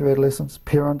going through adolescence,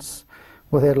 parents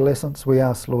with adolescence, we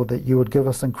ask, Lord, that you would give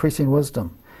us increasing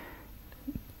wisdom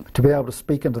to be able to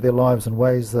speak into their lives in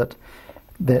ways that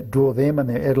draw them and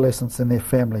their adolescents and their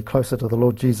family closer to the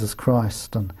Lord Jesus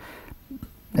Christ,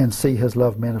 and see his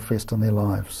love manifest in their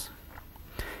lives.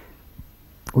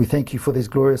 We thank you for these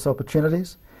glorious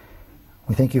opportunities.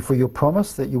 We thank you for your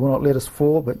promise that you will not let us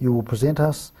fall, but you will present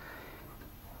us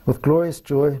with glorious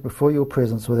joy before your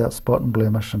presence without spot and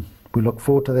blemish. And we look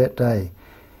forward to that day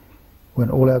when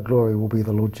all our glory will be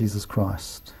the Lord Jesus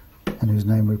Christ, in whose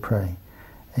name we pray.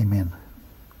 Amen.